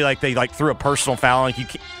finally, like, they, like, threw a personal foul. Like,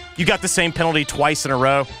 you got the same penalty twice in a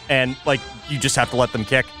row, and, like, you just have to let them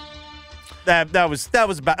kick. That was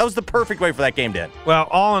the perfect way for that game to end. Well,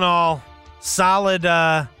 all in all, solid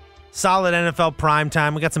NFL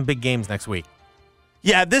primetime. We got some big games next week.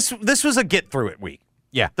 Yeah, this was a get through it week.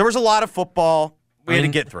 Yeah, there was a lot of football. We had to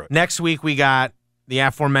get through it. Next week we got the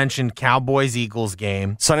aforementioned Cowboys-Eagles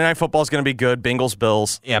game. Sunday Night Football is going to be good.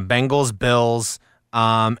 Bengals-Bills. Yeah, Bengals-Bills.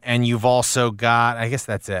 And you've also got, I guess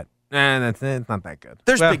that's it. It's not that good.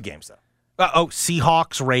 There's big games though.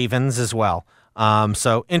 Seahawks-Ravens as well.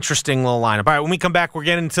 So interesting little lineup. All right, when we come back, we're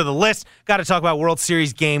getting to the list. Got to talk about World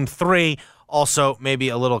Series Game 3. Also, maybe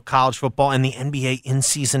a little college football and the NBA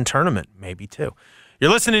in-season tournament, maybe too.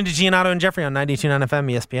 You're listening to Giannato and Jeffrey on 92.9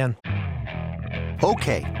 FM ESPN.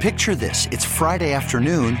 Okay, picture this. It's Friday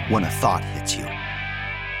afternoon when a thought hits you.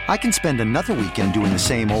 I can spend another weekend doing the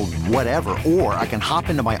same old whatever, or I can hop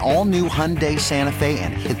into my all-new Hyundai Santa Fe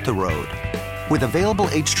and hit the road. With available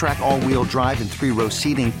H-Track all-wheel drive and 3-row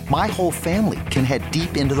seating, my whole family can head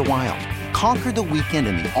deep into the wild. Conquer the weekend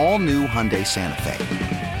in the all-new Hyundai Santa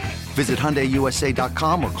Fe. Visit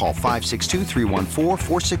HyundaiUSA.com or call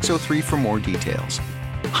 562-314-4603 for more details.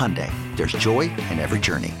 Hyundai, there's joy in every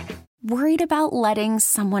journey. Worried about letting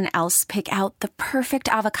someone else pick out the perfect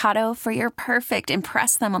avocado for your perfect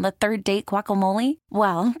impress them on the third date guacamole?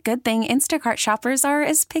 Well, good thing Instacart shoppers are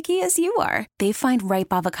as picky as you are. They find ripe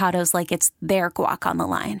avocados like it's their guac on the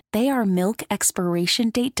line. They are milk expiration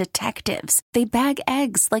date detectives. They bag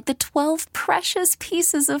eggs like the 12 precious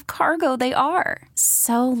pieces of cargo they are.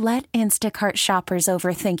 So let Instacart shoppers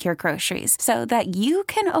overthink your groceries so that you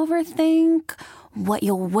can overthink what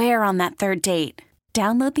you'll wear on that third date.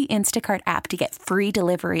 Download the Instacart app to get free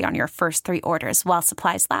delivery on your first 3 orders while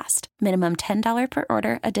supplies last. Minimum $10 per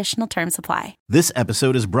order. Additional terms apply. This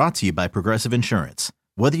episode is brought to you by Progressive Insurance.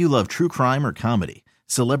 Whether you love true crime or comedy,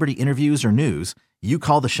 celebrity interviews or news, you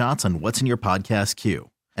call the shots on what's in your podcast queue.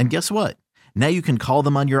 And guess what? Now you can call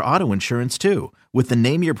them on your auto insurance too with the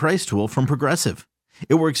Name Your Price tool from Progressive.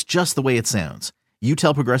 It works just the way it sounds. You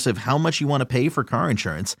tell Progressive how much you want to pay for car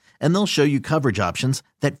insurance, and they'll show you coverage options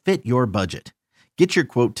that fit your budget. Get your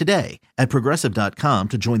quote today at Progressive.com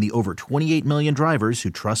to join the over 28 million drivers who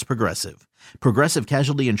trust Progressive. Progressive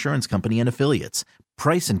Casualty Insurance Company and Affiliates.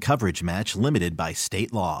 Price and coverage match limited by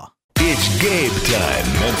state law. It's Gabe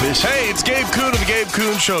time, Memphis. Hey, it's Gabe Kuhn of the Gabe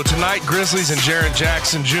Kuhn Show. Tonight, Grizzlies and Jaren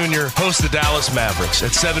Jackson Jr. host the Dallas Mavericks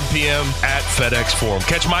at 7 p.m. at FedEx Forum.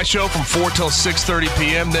 Catch my show from 4 till 6:30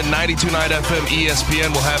 p.m. Then 92.9 FM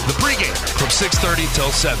ESPN will have the pregame from 6:30 till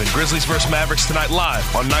 7. Grizzlies versus Mavericks tonight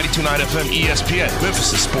live on 92.9 FM ESPN,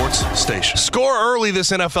 Memphis' sports station. Score early this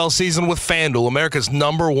NFL season with FanDuel, America's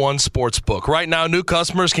 #1 sports book. Right now, new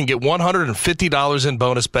customers can get $150 in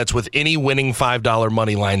bonus bets with any winning $5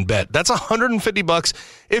 money line bet. That's $150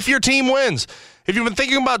 if your team wins. If you've been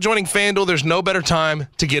thinking about joining FanDuel, there's no better time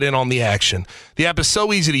to get in on the action. The app is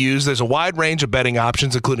so easy to use. There's a wide range of betting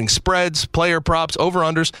options, including spreads, player props,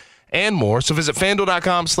 over-unders, and more. So visit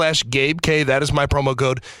FanDuel.com/GabeK. That is my promo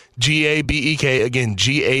code, GABEK. Again,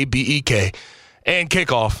 GABEK. And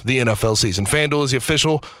kick off the NFL season. FanDuel is the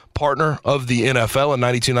official partner of the NFL and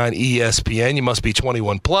 92.9 ESPN. You must be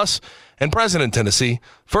 21 plus and present in Tennessee.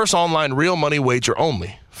 First online real money wager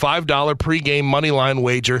only. $5 pregame money line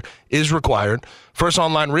wager is required. First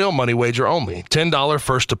online real money wager only. $10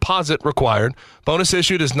 first deposit required. Bonus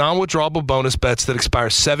issued as non-withdrawable bonus bets that expire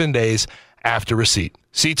 7 days after receipt.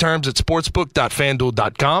 See terms at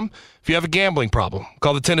sportsbook.fanduel.com. If you have a gambling problem,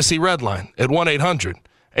 call the Tennessee Red Line at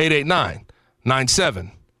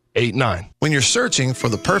 1-800-889-9790. When you're searching for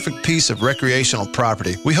the perfect piece of recreational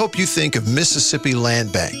property, we hope you think of Mississippi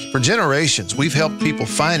Land Bank. For generations, we've helped people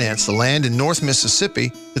finance the land in North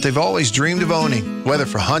Mississippi that they've always dreamed of owning, whether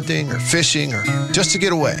for hunting or fishing or just to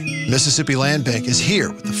get away. Mississippi Land Bank is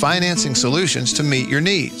here with the financing solutions to meet your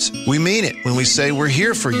needs. We mean it when we say we're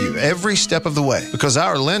here for you every step of the way, because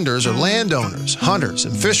our lenders are landowners, hunters,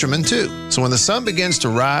 and fishermen too. So when the sun begins to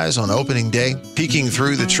rise on opening day, peeking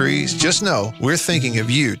through the trees, just know we're thinking of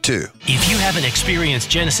you too. If you haven't experienced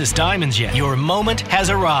Genesis Diamonds yet, your moment has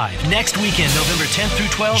arrived. Next weekend, November 10th through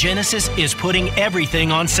 12th, Genesis is putting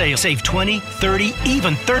everything on sale. Save 20, 30,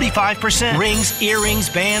 even 35%. Rings, earrings,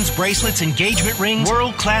 bands, bracelets, engagement rings.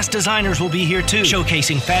 World-class designers will be here too,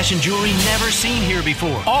 showcasing fashion jewelry never seen here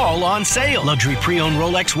before. All on sale. Luxury pre-owned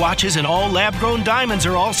Rolex watches and all lab-grown diamonds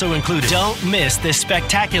are also included. Don't miss this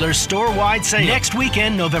spectacular store-wide sale. Next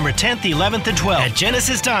weekend, November 10th, 11th, and 12th at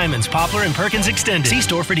Genesis Diamonds, Poplar and Perkins Extended. See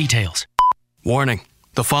store for details. Warning.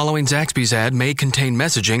 The following Zaxby's ad may contain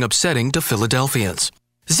messaging upsetting to Philadelphians.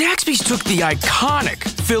 Zaxby's took the iconic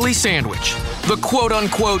Philly sandwich, the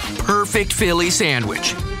quote-unquote perfect Philly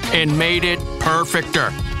sandwich, and made it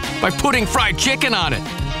perfecter by putting fried chicken on it.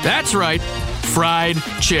 That's right, fried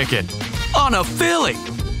chicken on a Philly.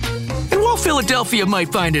 And while Philadelphia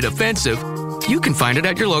might find it offensive, you can find it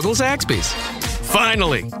at your local Zaxby's.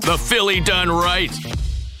 Finally, the Philly done right.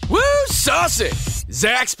 Woo, saucy!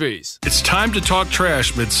 Zaxby's. It's time to talk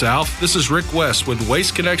trash, Mid-South. This is Rick West with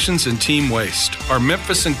Waste Connections and Team Waste. Our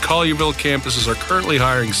Memphis and Collierville campuses are currently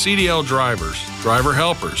hiring CDL drivers, driver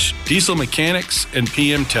helpers, diesel mechanics, and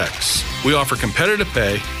PM techs. We offer competitive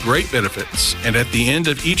pay, great benefits, and at the end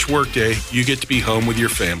of each workday, you get to be home with your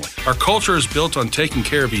family. Our culture is built on taking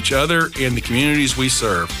care of each other and the communities we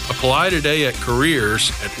serve. Apply today at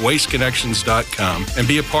careers@wasteconnections.com and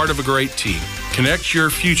be a part of a great team. Connect your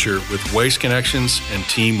future with Waste Connections and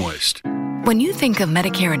Team Waste. When you think of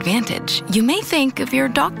Medicare Advantage, you may think of your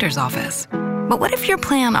doctor's office. But what if your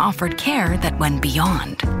plan offered care that went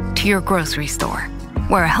beyond to your grocery store,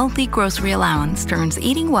 where a healthy grocery allowance turns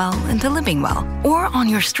eating well into living well, or on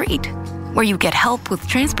your street, where you get help with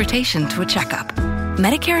transportation to a checkup?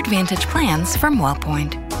 Medicare Advantage plans from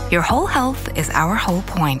WellPoint. Your whole health is our whole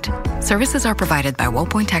point. Services are provided by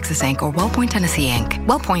WellPoint Texas Inc. or WellPoint Tennessee Inc.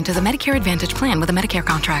 WellPoint is a Medicare Advantage plan with a Medicare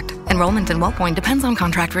contract. Enrollment in WellPoint depends on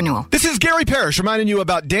contract renewal. This is Gary Parrish reminding you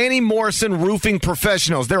about Danny Morrison Roofing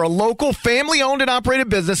Professionals. They're a local, family-owned and operated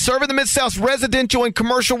business serving the Mid-South's residential and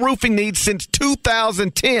commercial roofing needs since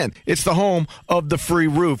 2010. It's the home of the free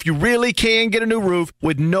roof. You really can get a new roof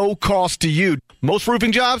with no cost to you. Most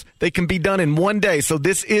roofing jobs, they can be done in one day, so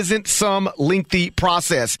this isn't some lengthy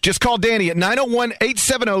process. Just call Danny at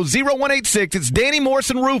 901-870-0186. It's Danny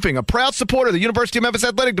Morrison Roofing, a proud supporter of the University of Memphis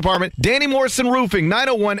Athletic Department. Danny Morrison Roofing,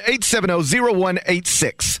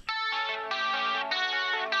 901-870-0186.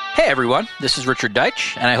 Hey everyone, this is Richard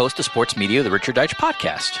Deitch, and I host the sports media, the Richard Deitch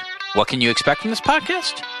Podcast. What can you expect from this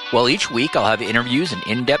podcast? Well, each week I'll have interviews and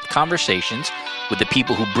in-depth conversations with the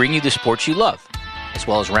people who bring you the sports you love, as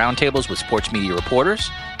well as roundtables with sports media reporters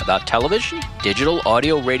about television, digital,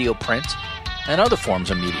 audio, radio, print, and other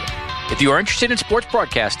forms of media. If you are interested in sports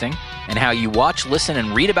broadcasting and how you watch, listen,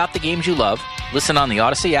 and read about the games you love, listen on the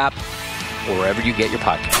Odyssey app or wherever you get your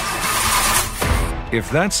podcasts.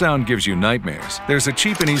 If that sound gives you nightmares, there's a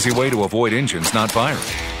cheap and easy way to avoid engines not firing.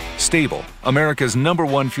 Stable, America's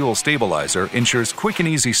 #1 fuel stabilizer, ensures quick and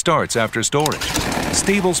easy starts after storage.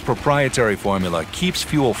 Stable's proprietary formula keeps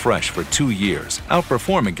fuel fresh for 2 years,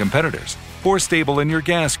 outperforming competitors. Pour Stable in your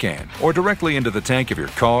gas can or directly into the tank of your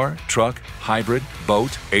car, truck, hybrid,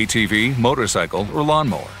 boat, ATV, motorcycle, or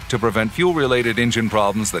lawnmower to prevent fuel-related engine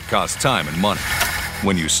problems that cost time and money.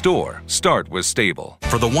 When you store, start with Stable.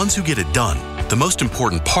 For the ones who get it done, the most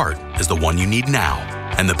important part is the one you need now.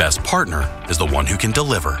 And the best partner is the one who can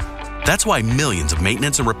deliver. That's why millions of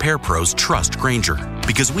maintenance and repair pros trust Grainger,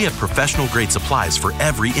 because we have professional-grade supplies for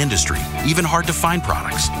every industry, even hard-to-find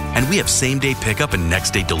products. And we have same-day pickup and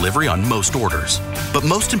next-day delivery on most orders. But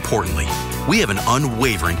most importantly, we have an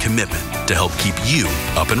unwavering commitment to help keep you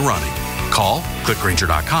up and running. Call, click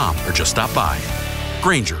Grainger.com, or just stop by.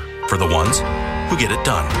 Grainger, for the ones who get it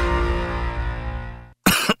done.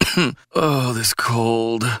 Oh, this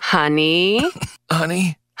cold. Honey?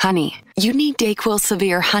 Honey? Honey, you need DayQuil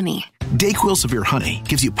Severe Honey. DayQuil Severe Honey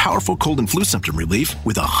gives you powerful cold and flu symptom relief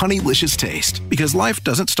with a honeylicious taste, because life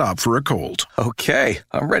doesn't stop for a cold. Okay,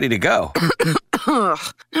 I'm ready to go.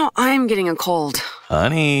 Now I'm getting a cold.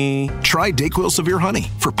 Honey. Try DayQuil Severe Honey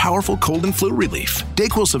for powerful cold and flu relief.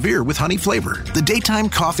 DayQuil Severe with honey flavor. The daytime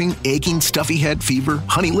coughing, aching, stuffy head, fever,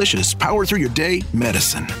 honeylicious, power through your day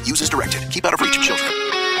medicine. Use as directed. Keep out of reach of children.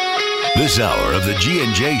 This hour of the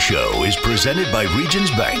G&J Show is presented by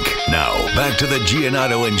Regions Bank. Now, back to the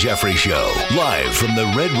Giannato and Jeffrey Show, live from the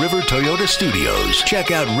Red River Toyota Studios.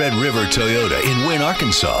 Check out Red River Toyota in Wynn,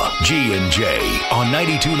 Arkansas. G&J on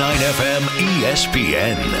 92.9 FM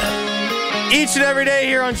ESPN. Each and every day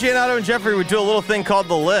here on Giannato and Jeffrey, we do a little thing called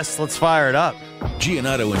The List. Let's fire it up.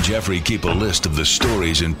 Giannato and Jeffrey keep a list of the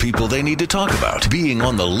stories and people they need to talk about. Being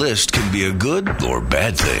on the list can be a good or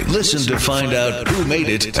bad thing. Listen to find out who made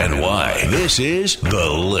it and why. This is The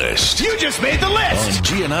List. You just made the list! On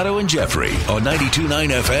Giannato and Jeffrey on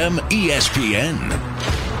 92.9 FM ESPN.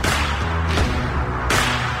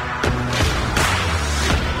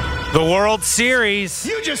 The World Series.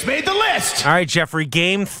 You just made the list! All right, Jeffrey.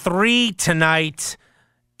 Game 3 tonight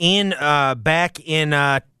back in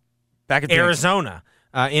Arizona,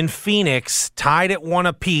 in Phoenix, tied at 1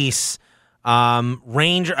 apiece.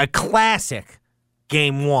 A classic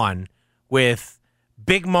Game 1 with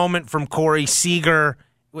big moment from Corey Seager.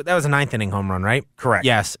 That was a 9th inning home run, right? Correct.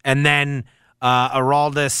 Yes, and then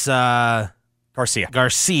Aroldis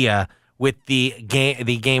Garcia with the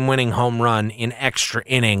game-winning home run in extra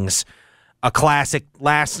innings. A classic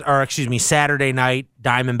Saturday night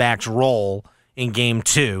Diamondbacks roll in Game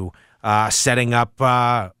 2, setting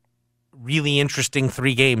up really interesting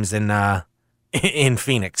 3 games in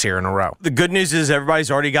Phoenix here in a row. The good news is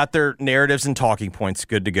everybody's already got their narratives and talking points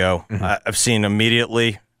good to go. Mm-hmm. I've seen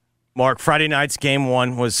immediately. Mark, Friday night's Game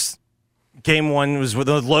 1 was with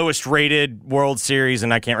the lowest rated World Series,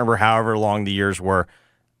 and I can't remember however long the years were,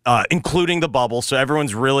 including the bubble. So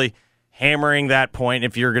everyone's really hammering that point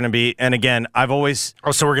if you're going to be. And again, I've always.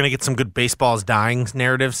 Oh, so we're going to get some good baseball's dying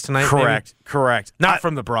narratives tonight? Correct. Maybe? Correct. Not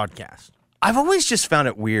from the broadcast. I've always just found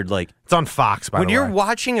it weird. Like, it's on Fox, by the way. When you're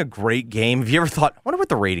watching a great game, have you ever thought, I wonder what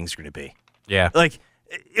the ratings are going to be? Yeah. Like,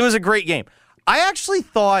 it was a great game. I actually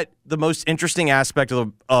thought the most interesting aspect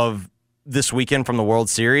of this weekend from the World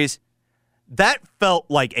Series, that felt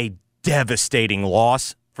like a devastating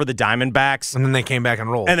loss for the Diamondbacks. And then they came back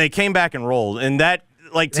and rolled. And that,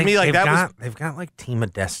 like, to me, like, they've got, like, Team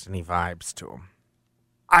of Destiny vibes to them.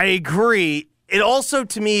 I agree. It also,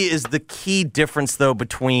 to me, is the key difference, though,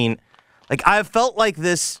 between. Like, I've felt like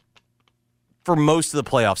this for most of the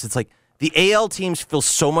playoffs. It's like the AL teams feel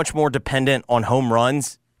so much more dependent on home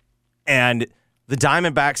runs, and the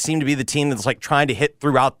Diamondbacks seem to be the team that's, like, trying to hit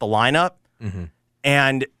throughout the lineup. Mm-hmm.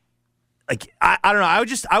 And, like, I don't know.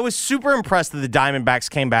 I was super impressed that the Diamondbacks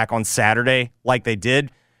came back on Saturday like they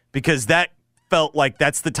did, because that felt like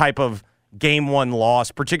that's the type of Game 1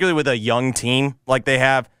 loss, particularly with a young team like they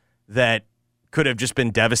have, that could have just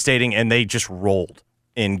been devastating, and they just rolled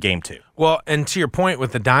in Game 2. Well, and to your point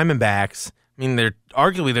with the Diamondbacks, I mean, they're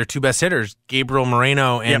arguably their 2 best hitters, Gabriel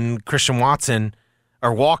Moreno and Christian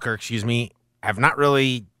Walker, have not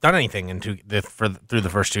really done anything through the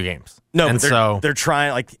first 2 games. No, and but they're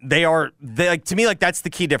trying. Like they to me, like that's the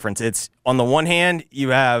key difference. It's on the one hand you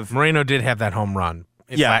have Moreno did have that home run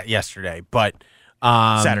yesterday, but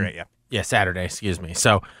Saturday, Saturday. Excuse me.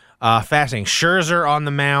 So fascinating. Scherzer on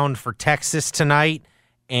the mound for Texas tonight.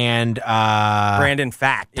 And Brandon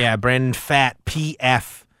Pfaadt. Yeah, Brandon Pfaadt,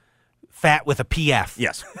 PF. Fat with a PF.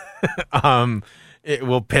 Yes. It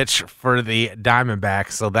will pitch for the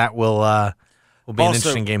Diamondbacks, so that will be an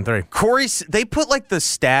interesting Game 3. They put like the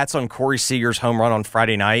stats on Corey Seager's home run on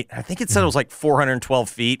Friday night. I think it said it was like 412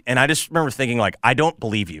 feet, and I just remember thinking, like, I don't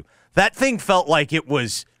believe you. That thing felt like it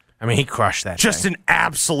was. I mean, he crushed that. Just thing. An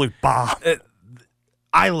absolute bomb.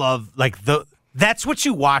 I love That's what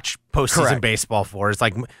you watch postseason baseball for. It's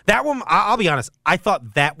like that one. I'll be honest. I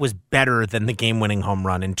thought that was better than the game-winning home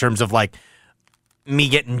run in terms of like me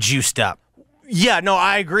getting juiced up. Yeah, no,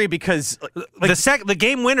 I agree because like, the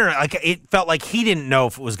game winner, like it felt like he didn't know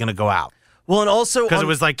if it was going to go out. Well, and also because it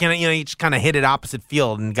was like you just kind of hit it opposite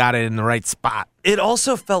field and got it in the right spot. It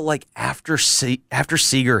also felt like after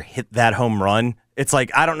Seager hit that home run, it's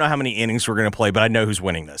like I don't know how many innings we're going to play, but I know who's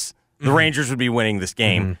winning this. The Rangers would be winning this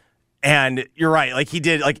game. Mm-hmm. And you're right, like he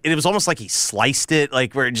did, like it was almost like he sliced it,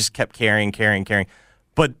 like where it just kept carrying.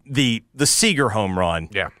 But the Seager home run,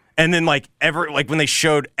 and then like when they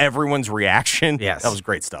showed everyone's reaction, that was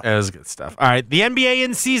great stuff. That was good stuff. All right, the NBA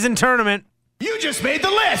in-season tournament. You just made the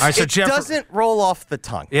list. All right, so it doesn't roll off the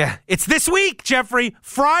tongue. Yeah, it's this week, Jeffrey.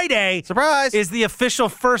 Friday, surprise, is the official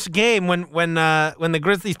first game when the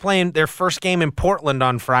Grizzlies playing their first game in Portland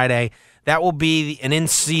on Friday. That will be an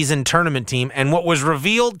in-season tournament team. And what was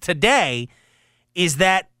revealed today is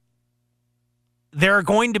that there are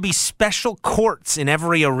going to be special courts in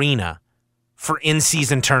every arena for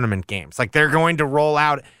in-season tournament games. Like they're going to roll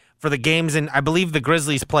out for the games, and I believe the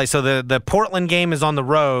Grizzlies play. So the Portland game is on the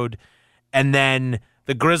road, and then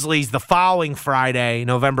the Grizzlies the following Friday,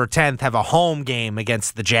 November 10th, have a home game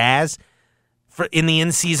against the Jazz in the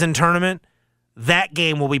in-season tournament. That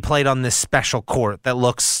game will be played on this special court that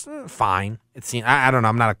looks fine. I don't know.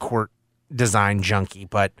 I'm not a court design junkie,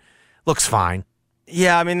 but looks fine.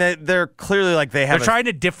 Yeah, I mean they're clearly like they're trying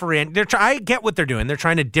to differentiate. I get what they're doing. They're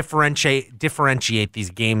trying to differentiate these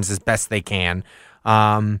games as best they can.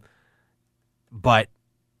 But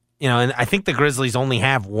and I think the Grizzlies only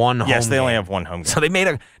have one home game. Yes, they only have one home game. So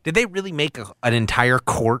did they really make an entire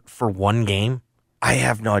court for one game? I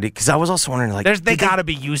have no idea, because I was also wondering, like, they got to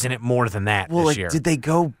be using it more than that this year.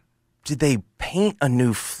 Did they paint a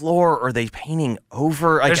new floor, or are they painting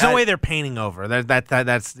over? Like, There's no way they're painting over.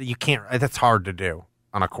 That's you can't. That's hard to do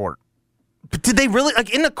on a court. But did they really,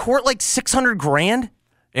 like, in the court, like $600,000?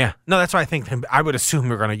 Yeah, no, that's why I think I would assume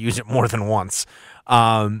we're going to use it more than once.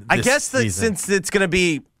 I guess that since it's going to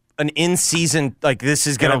be an in-season, like, this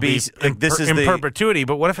is going to be like, this is in perpetuity.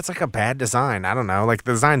 But what if it's like a bad design? I don't know. Like,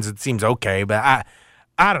 the designs, it seems okay, but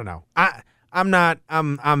I don't know.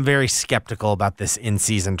 I'm very skeptical about this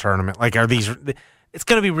in-season tournament. Like, are these? It's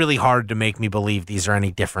going to be really hard to make me believe these are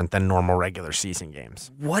any different than normal regular season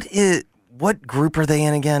games. What group are they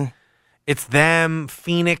in again? It's them.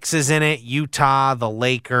 Phoenix is in it. Utah, the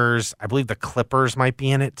Lakers. I believe the Clippers might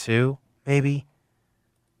be in it too. Maybe.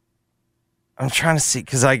 I'm trying to see,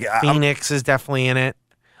 because Phoenix is definitely in it.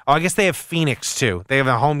 Oh, I guess they have Phoenix too. They have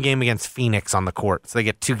a home game against Phoenix on the court, so they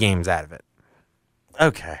get 2 games out of it.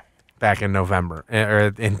 Okay. Back in November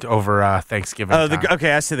or over Thanksgiving. Oh, time.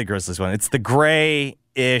 Okay. I see the Grizzlies one. It's the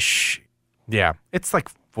gray-ish. Yeah, it's like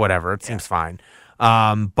whatever. It seems fine.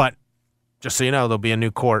 But just so you know, there'll be a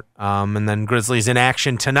new court. And then Grizzlies in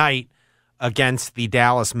action tonight against the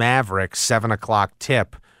Dallas Mavericks, 7:00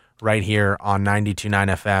 tip right here on 92.9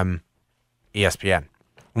 FM ESPN.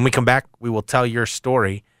 When we come back, we will tell your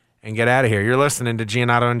story and get out of here. You're listening to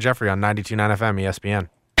Giannato and Jeffrey on 92.9 FM ESPN.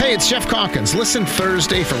 Hey, it's Jeff Calkins. Listen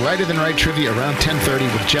Thursday for Righter Than Right trivia around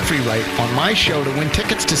 10:30 with Jeffrey Wright on my show to win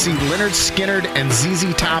tickets to see Leonard Skinner and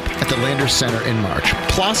ZZ Top at the Landers Center in March.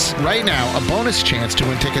 Plus, right now, a bonus chance to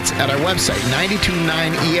win tickets at our website,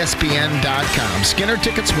 929ESPN.com. Skinner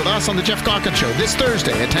tickets with us on the Jeff Calkins Show this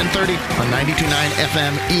Thursday at 10:30 on 92.9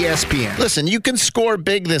 FM ESPN. Listen, you can score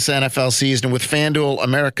big this NFL season with FanDuel,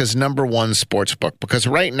 America's #1 sportsbook, because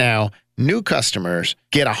right now, new customers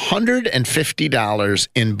get $150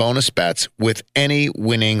 in bonus bets with any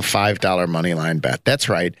winning $5 moneyline bet. That's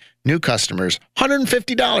right. New customers,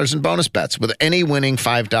 $150 in bonus bets with any winning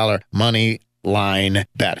 $5 moneyline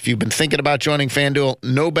bet. If you've been thinking about joining FanDuel,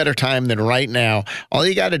 no better time than right now. All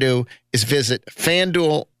you got to do is visit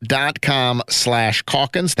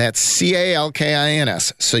FanDuel.com/Calkins. That's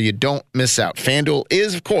CALKINS, so you don't miss out. FanDuel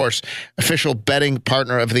is, of course, official betting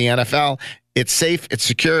partner of the NFL. It's safe, it's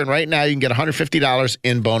secure, and right now you can get $150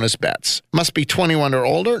 in bonus bets. Must be 21 or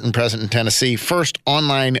older and present in Tennessee. First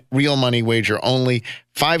online real money wager only.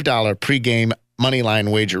 $5 pregame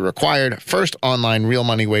moneyline wager required. First online real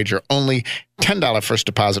money wager only. $10 first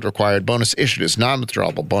deposit required. Bonus issued as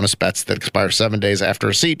non-withdrawable bonus bets that expire 7 days after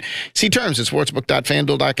receipt. See terms at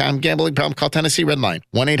sportsbook.fanduel.com. Gambling problem? Call Tennessee Redline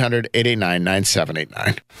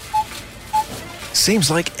 1-800-889-9789.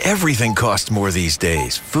 Seems like everything costs more these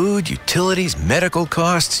days. Food, utilities, medical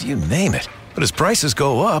costs, you name it. But as prices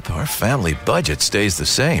go up, our family budget stays the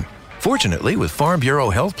same. Fortunately, with Farm Bureau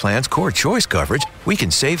Health Plan's Core Choice coverage, we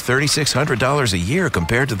can save $3,600 a year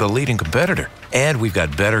compared to the leading competitor. And we've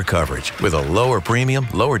got better coverage with a lower premium,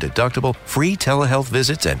 lower deductible, free telehealth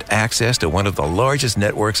visits, and access to one of the largest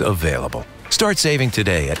networks available. Start saving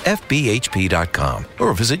today at FBHP.com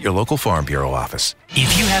or visit your local Farm Bureau office.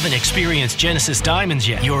 If you haven't experienced Genesis Diamonds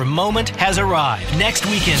yet, your moment has arrived. Next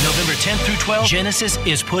weekend, November 10th through 12th, Genesis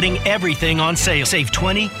is putting everything on sale. Save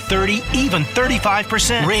 20, 30, even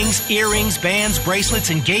 35%. Rings, earrings, bands, bracelets,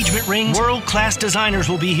 engagement rings. World-class designers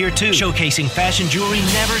will be here too, showcasing fashion jewelry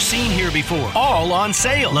never seen here before. All on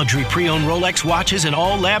sale. Luxury pre-owned Rolex watches and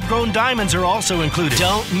all lab-grown diamonds are also included.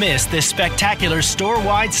 Don't miss this spectacular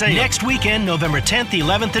store-wide sale. Next weekend, November 10th,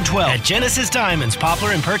 11th, and 12th at Genesis Diamonds,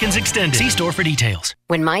 Poplar and Perkins Extended. See store for details.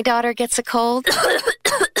 When my daughter gets a cold,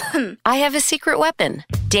 I have a secret weapon.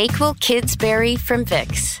 Dayquil Kids Berry from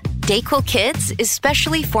Vicks. Dayquil Kids is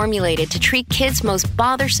specially formulated to treat kids' most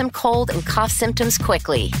bothersome cold and cough symptoms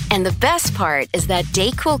quickly. And the best part is that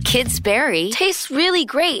Dayquil Kids Berry tastes really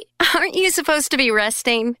great. Aren't you supposed to be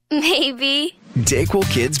resting? Maybe. Dayquil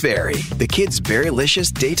Kids Berry. The kids'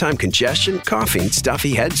 berrylicious daytime congestion, coughing,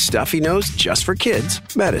 stuffy head, stuffy nose, just for kids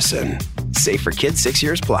medicine. Safe for kids 6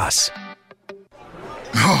 years plus.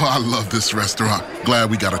 Oh, I love this restaurant. Glad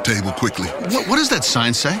we got a table quickly. What does that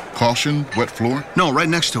sign say? Caution, wet floor? No, right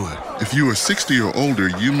next to it. If you are 60 or older,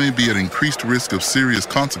 you may be at increased risk of serious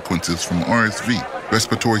consequences from RSV,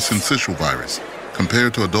 respiratory syncytial virus,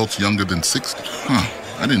 compared to adults younger than 60.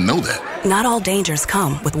 I didn't know that. Not all dangers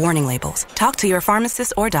come with warning labels. Talk to your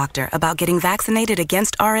pharmacist or doctor about getting vaccinated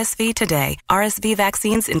against RSV today. RSV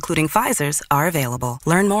vaccines, including Pfizer's, are available.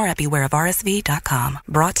 Learn more at bewareofrsv.com.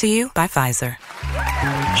 Brought to you by Pfizer.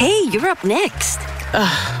 Hey, you're up next.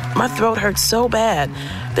 My throat hurts so bad.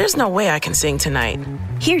 There's no way I can sing tonight.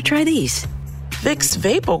 Here, try these. Vicks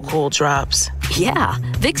VapoCool Drops. Yeah,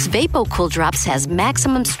 Vicks VapoCool Drops has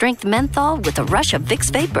maximum strength menthol with a rush of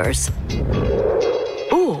Vicks Vapors.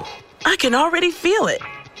 Ooh, I can already feel it.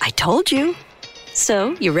 I told you.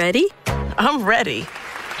 So, you ready? I'm ready.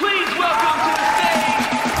 Please welcome to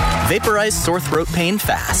the stage. Vaporize sore throat pain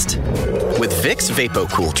fast with Vicks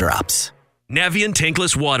VapoCool Drops. Navien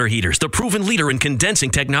tankless water heaters, the proven leader in condensing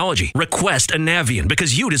technology. Request a Navien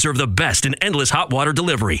because you deserve the best in endless hot water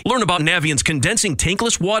delivery. Learn about Navien's condensing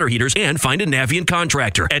tankless water heaters and find a Navien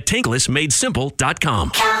contractor at tanklessmadesimple.com.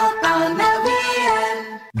 Count on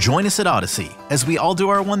Navien. Join us at Odyssey as we all do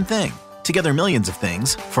our one thing. Together millions of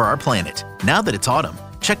things for our planet. Now that it's autumn,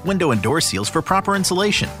 check window and door seals for proper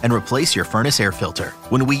insulation and replace your furnace air filter.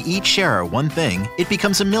 When we each share our one thing, it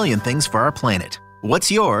becomes a million things for our planet.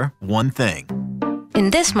 What's your one thing?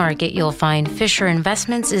 In this market, you'll find Fisher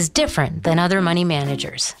Investments is different than other money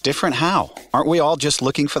managers. Different how? Aren't we all just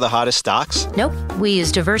looking for the hottest stocks? Nope. We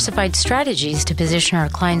use diversified strategies to position our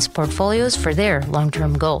clients' portfolios for their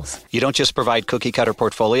long-term goals. You don't just provide cookie-cutter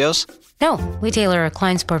portfolios? No, we tailor our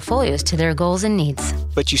clients' portfolios to their goals and needs.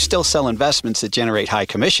 But you still sell investments that generate high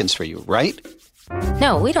commissions for you, right?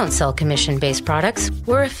 No, we don't sell commission-based products.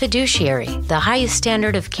 We're a fiduciary, the highest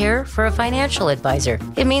standard of care for a financial advisor.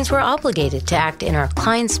 It means we're obligated to act in our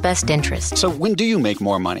client's best interest. So when do you make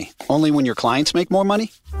more money? Only when your clients make more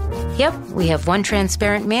money? Yep, we have one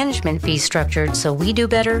transparent management fee structured, so we do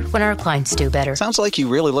better when our clients do better. Sounds like you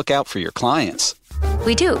really look out for your clients.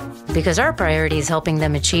 We do, because our priority is helping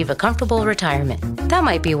them achieve a comfortable retirement. That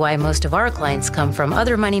might be why most of our clients come from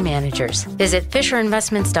other money managers. Visit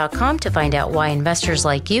FisherInvestments.com to find out why investors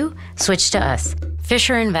like you switch to us.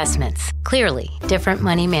 Fisher Investments. Clearly, different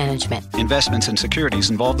money management. Investments in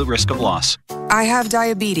securities involve the risk of loss. I have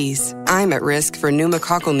diabetes. I'm at risk for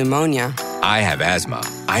pneumococcal pneumonia. I have asthma.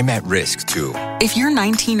 I'm at risk too. If you're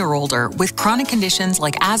 19 or older with chronic conditions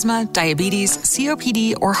like asthma, diabetes,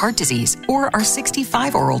 COPD, or heart disease, or are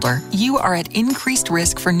 65 or older, you are at increased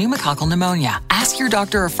risk for pneumococcal pneumonia. Ask your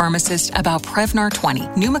doctor or pharmacist about Prevnar 20,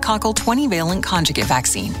 pneumococcal 20-valent conjugate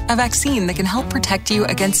vaccine, a vaccine that can help protect you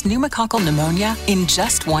against pneumococcal pneumonia in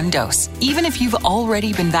just one dose. Even if you've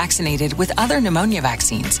already been vaccinated with other pneumonia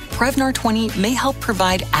vaccines, Prevnar 20 may help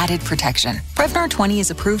provide added protection. Prevnar 20 is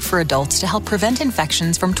approved for adults to help prevent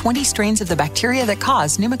infections from 20 strains of the bacteria that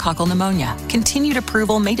cause pneumococcal pneumonia. Continued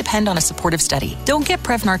approval may depend on a supportive study. Don't get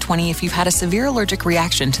Prevnar 20 if you've had a severe allergic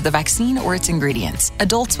reaction to the vaccine or its ingredients.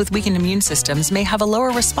 Adults with weakened immune systems may have a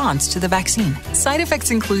lower response to the vaccine. Side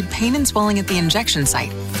effects include pain and swelling at the injection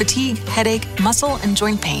site, fatigue, headache, muscle, and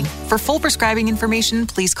joint pain. For full prescribing information,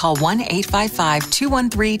 please call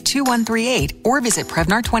 1-855-213-2138 or visit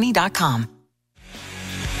Prevnar20.com.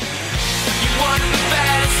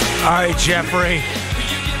 All right, Jeffrey.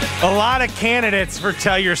 A lot of candidates for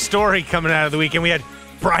Tell Your Story coming out of the weekend. We had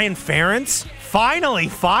Brian Ferentz finally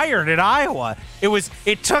fired at Iowa.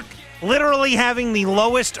 It took literally having the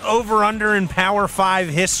lowest over-under in Power 5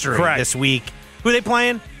 history this week. Who are they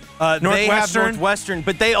playing? Northwestern? They have Northwestern,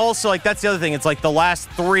 but they also, that's the other thing. It's like the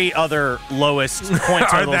last three other lowest point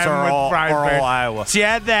totals are all Iowa. So you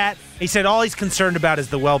had that. He said all he's concerned about is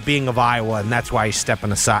the well-being of Iowa, and that's why he's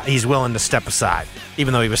stepping aside. He's willing to step aside,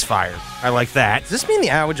 even though he was fired. I like that. Does this mean the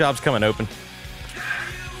Iowa job's coming open?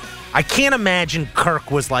 I can't imagine Kirk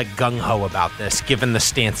was gung-ho about this, given the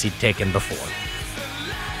stance he'd taken before.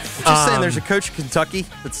 Just saying there's a coach in Kentucky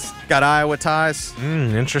that's got Iowa ties.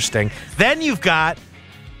 Interesting. Then you've got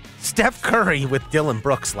Steph Curry with Dylan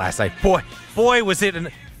Brooks last night. Boy, was it.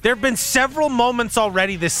 There have been several moments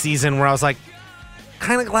already this season where I was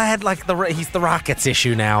kind of glad he's the Rockets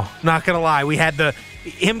issue now. Not going to lie. We had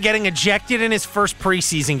him getting ejected in his first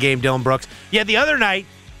preseason game, Dylan Brooks. Yeah, the other night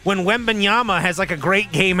when Wembanyama has a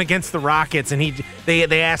great game against the Rockets and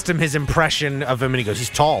they asked him his impression of him and he goes, he's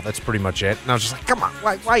tall. That's pretty much it. And I was just come on,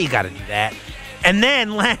 why you got to do that? And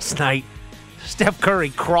then last night, Steph Curry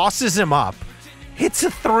crosses him up, hits a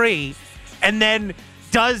three, and then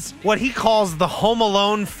does what he calls the Home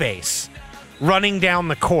Alone face running down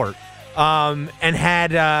the court. And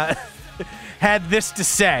had this to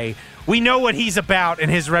say, We know what he's about and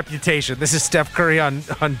his reputation. This is Steph Curry on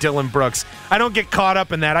Dylan Brooks. I don't get caught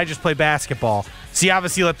up in that. I just play basketball. So you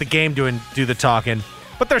obviously let the game do the talking.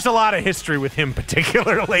 But there's a lot of history with him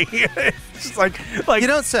particularly. It's like you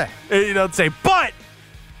don't say. You don't say. But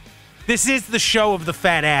this is the show of the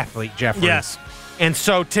fat athlete, Jeffrey. Yes. And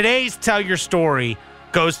so today's Tell Your Story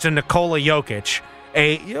goes to Nikola Jokic,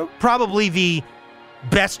 probably the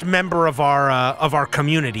best member of our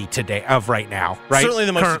community today, of right now, right? Certainly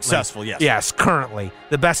the most successful, yes. Yes, currently.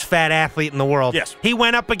 The best fat athlete in the world. Yes. He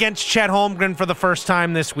went up against Chet Holmgren for the first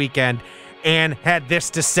time this weekend and had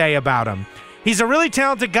this to say about him. He's a really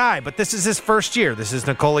talented guy, but this is his first year. This is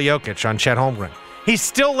Nikola Jokic on Chet Holmgren. He's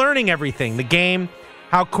still learning everything. The game,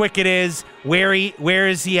 how quick it is, where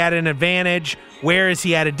is he at an advantage, where is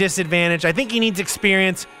he at a disadvantage. I think he needs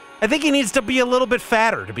experience. I think he needs to be a little bit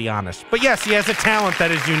fatter, to be honest. But yes, he has a talent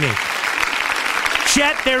that is unique.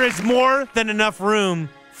 Chet, there is more than enough room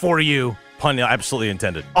for you. Pun absolutely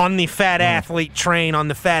intended. On the fat athlete train, on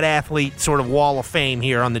the fat athlete sort of wall of fame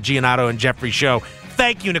here on the Giannotto and Jeffrey show.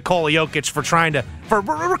 Thank you, Nikola Jokic, for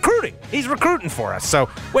recruiting. He's recruiting for us. So,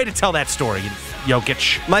 way to tell that story,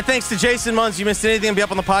 Jokic. My thanks to Jason Munz. You missed anything, be up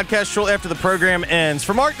on the podcast shortly after the program ends.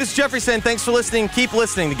 For Mark, this is Jeffrey saying thanks for listening. Keep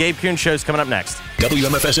listening. The Gabe Kuhn Show's coming up next.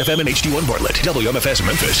 WMFS-FM and HD1 Bartlett. WMFS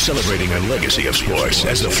Memphis, celebrating a legacy of sports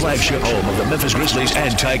as the flagship home of the Memphis Grizzlies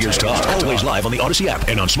and Tigers talk. Always live on the Odyssey app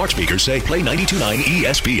and on smart speakers. Say Play 92.9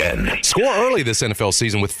 ESPN. Score early this NFL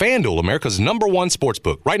season with FanDuel, America's #1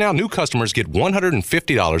 sportsbook. Right now, new customers get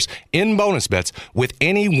 $150 in bonus bets with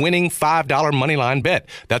any winning $5 moneyline bet.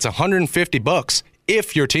 That's $150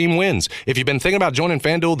 if your team wins. If you've been thinking about joining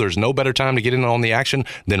FanDuel, there's no better time to get in on the action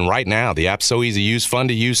than right now. The app's so easy to use, fun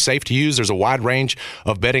to use, safe to use. There's a wide range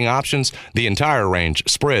of betting options, the entire range,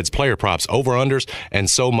 spreads, player props, over-unders, and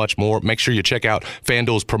so much more. Make sure you check out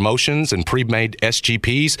FanDuel's promotions and pre-made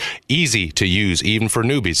SGPs. Easy to use, even for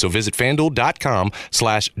newbies. So visit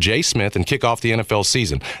FanDuel.com/JSmith and kick off the NFL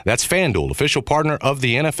season. That's FanDuel, official partner of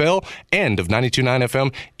the NFL and of 92.9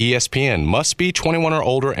 FM ESPN. Must be 21 or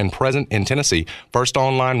older and present in Tennessee. First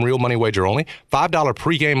online real money wager only. $5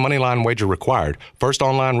 pregame moneyline wager required. First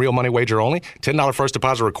online real money wager only. $10 first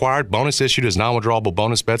deposit required. Bonus issued as non-withdrawable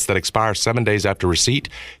bonus bets that expire 7 days after receipt.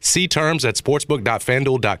 See terms at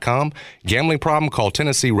sportsbook.fanduel.com. Gambling problem? Call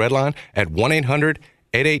Tennessee Redline at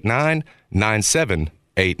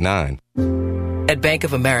 1-800-889-9789. At Bank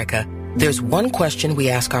of America, there's one question we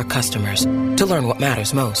ask our customers to learn what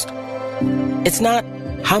matters most. It's not,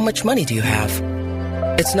 how much money do you have?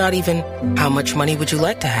 It's not even, how much money would you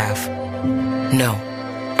like to have? No,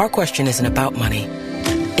 our question isn't about money.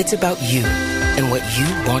 It's about you and what you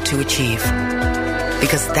want to achieve.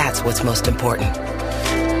 Because that's what's most important.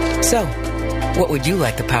 So, what would you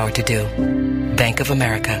like the power to do? Bank of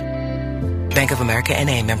America. Bank of America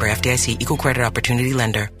N.A., member FDIC, equal credit opportunity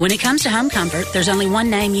lender. When it comes to home comfort, there's only one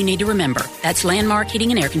name you need to remember. That's Landmark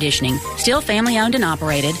Heating and Air Conditioning. Still family owned and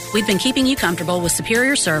operated, we've been keeping you comfortable with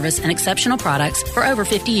superior service and exceptional products for over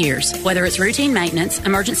 50 years. Whether it's routine maintenance,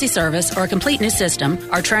 emergency service, or a complete new system,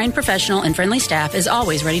 our trained professional and friendly staff is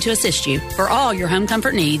always ready to assist you. For all your home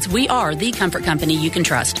comfort needs, we are the comfort company you can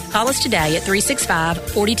trust. Call us today at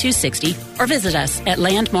 365-4260 or visit us at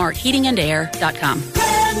landmarkheatingandair.com.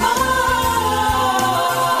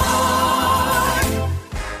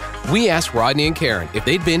 We asked Rodney and Karen if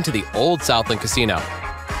they'd been to the old Southland Casino.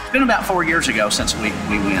 It's been about 4 years ago since we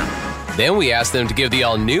went. Then we asked them to give the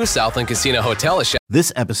all-new Southland Casino Hotel a shot.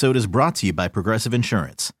 This episode is brought to you by Progressive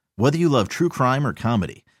Insurance. Whether you love true crime or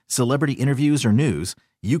comedy, celebrity interviews or news,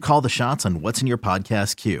 you call the shots on what's in your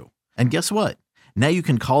podcast queue. And guess what? Now you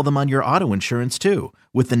can call them on your auto insurance too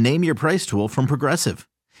with the Name Your Price tool from Progressive.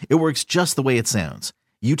 It works just the way it sounds.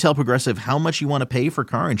 You tell Progressive how much you want to pay for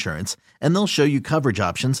car insurance, and they'll show you coverage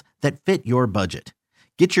options that fit your budget.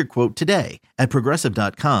 Get your quote today at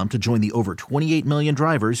Progressive.com to join the over 28 million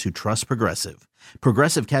drivers who trust Progressive.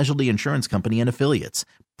 Progressive Casualty Insurance Company and Affiliates.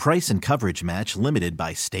 Price and coverage match limited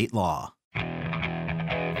by state law.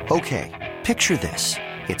 Okay, picture this.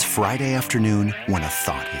 It's Friday afternoon when a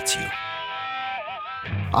thought hits you.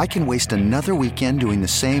 I can waste another weekend doing the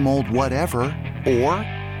same old whatever, or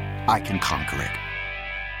I can conquer it.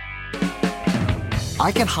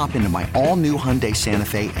 I can hop into my all-new Hyundai Santa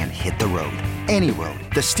Fe and hit the road. Any road.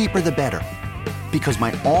 The steeper, the better. Because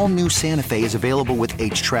my all-new Santa Fe is available with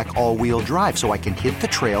H-Track all-wheel drive, so I can hit the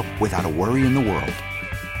trail without a worry in the world.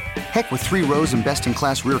 Heck, with 3 rows and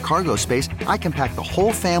best-in-class rear cargo space, I can pack the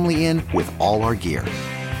whole family in with all our gear.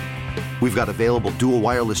 We've got available dual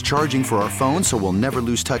wireless charging for our phones, so we'll never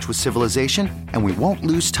lose touch with civilization, and we won't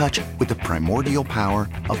lose touch with the primordial power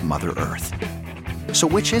of Mother Earth. So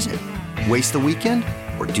which is it? Waste the weekend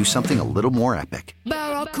or do something a little more epic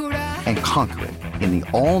and conquer it in the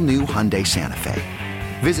all-new Hyundai Santa Fe.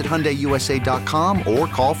 Visit HyundaiUSA.com or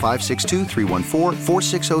call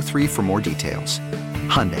 562-314-4603 for more details.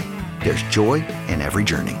 Hyundai, there's joy in every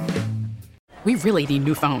journey. We really need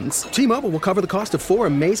new phones. T-Mobile will cover the cost of 4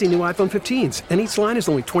 amazing new iPhone 15s, and each line is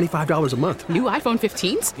only $25 a month. New iPhone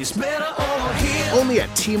 15s? It's better over here. Only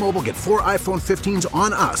at T-Mobile, get 4 iPhone 15s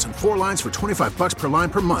on us and 4 lines for $25 per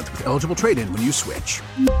line per month with eligible trade-in when you switch.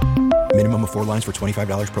 Minimum of 4 lines for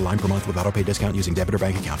 $25 per line per month with autopay discount using debit or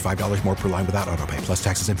bank account. $5 more per line without autopay, plus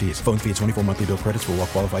taxes and fees. Phone fee at 24 monthly bill credits for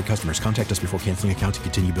well-qualified customers. Contact us before canceling account to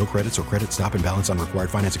continue bill credits or credit stop and balance on required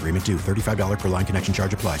finance agreement due. $35 per line connection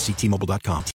charge applies. See T-Mobile.com.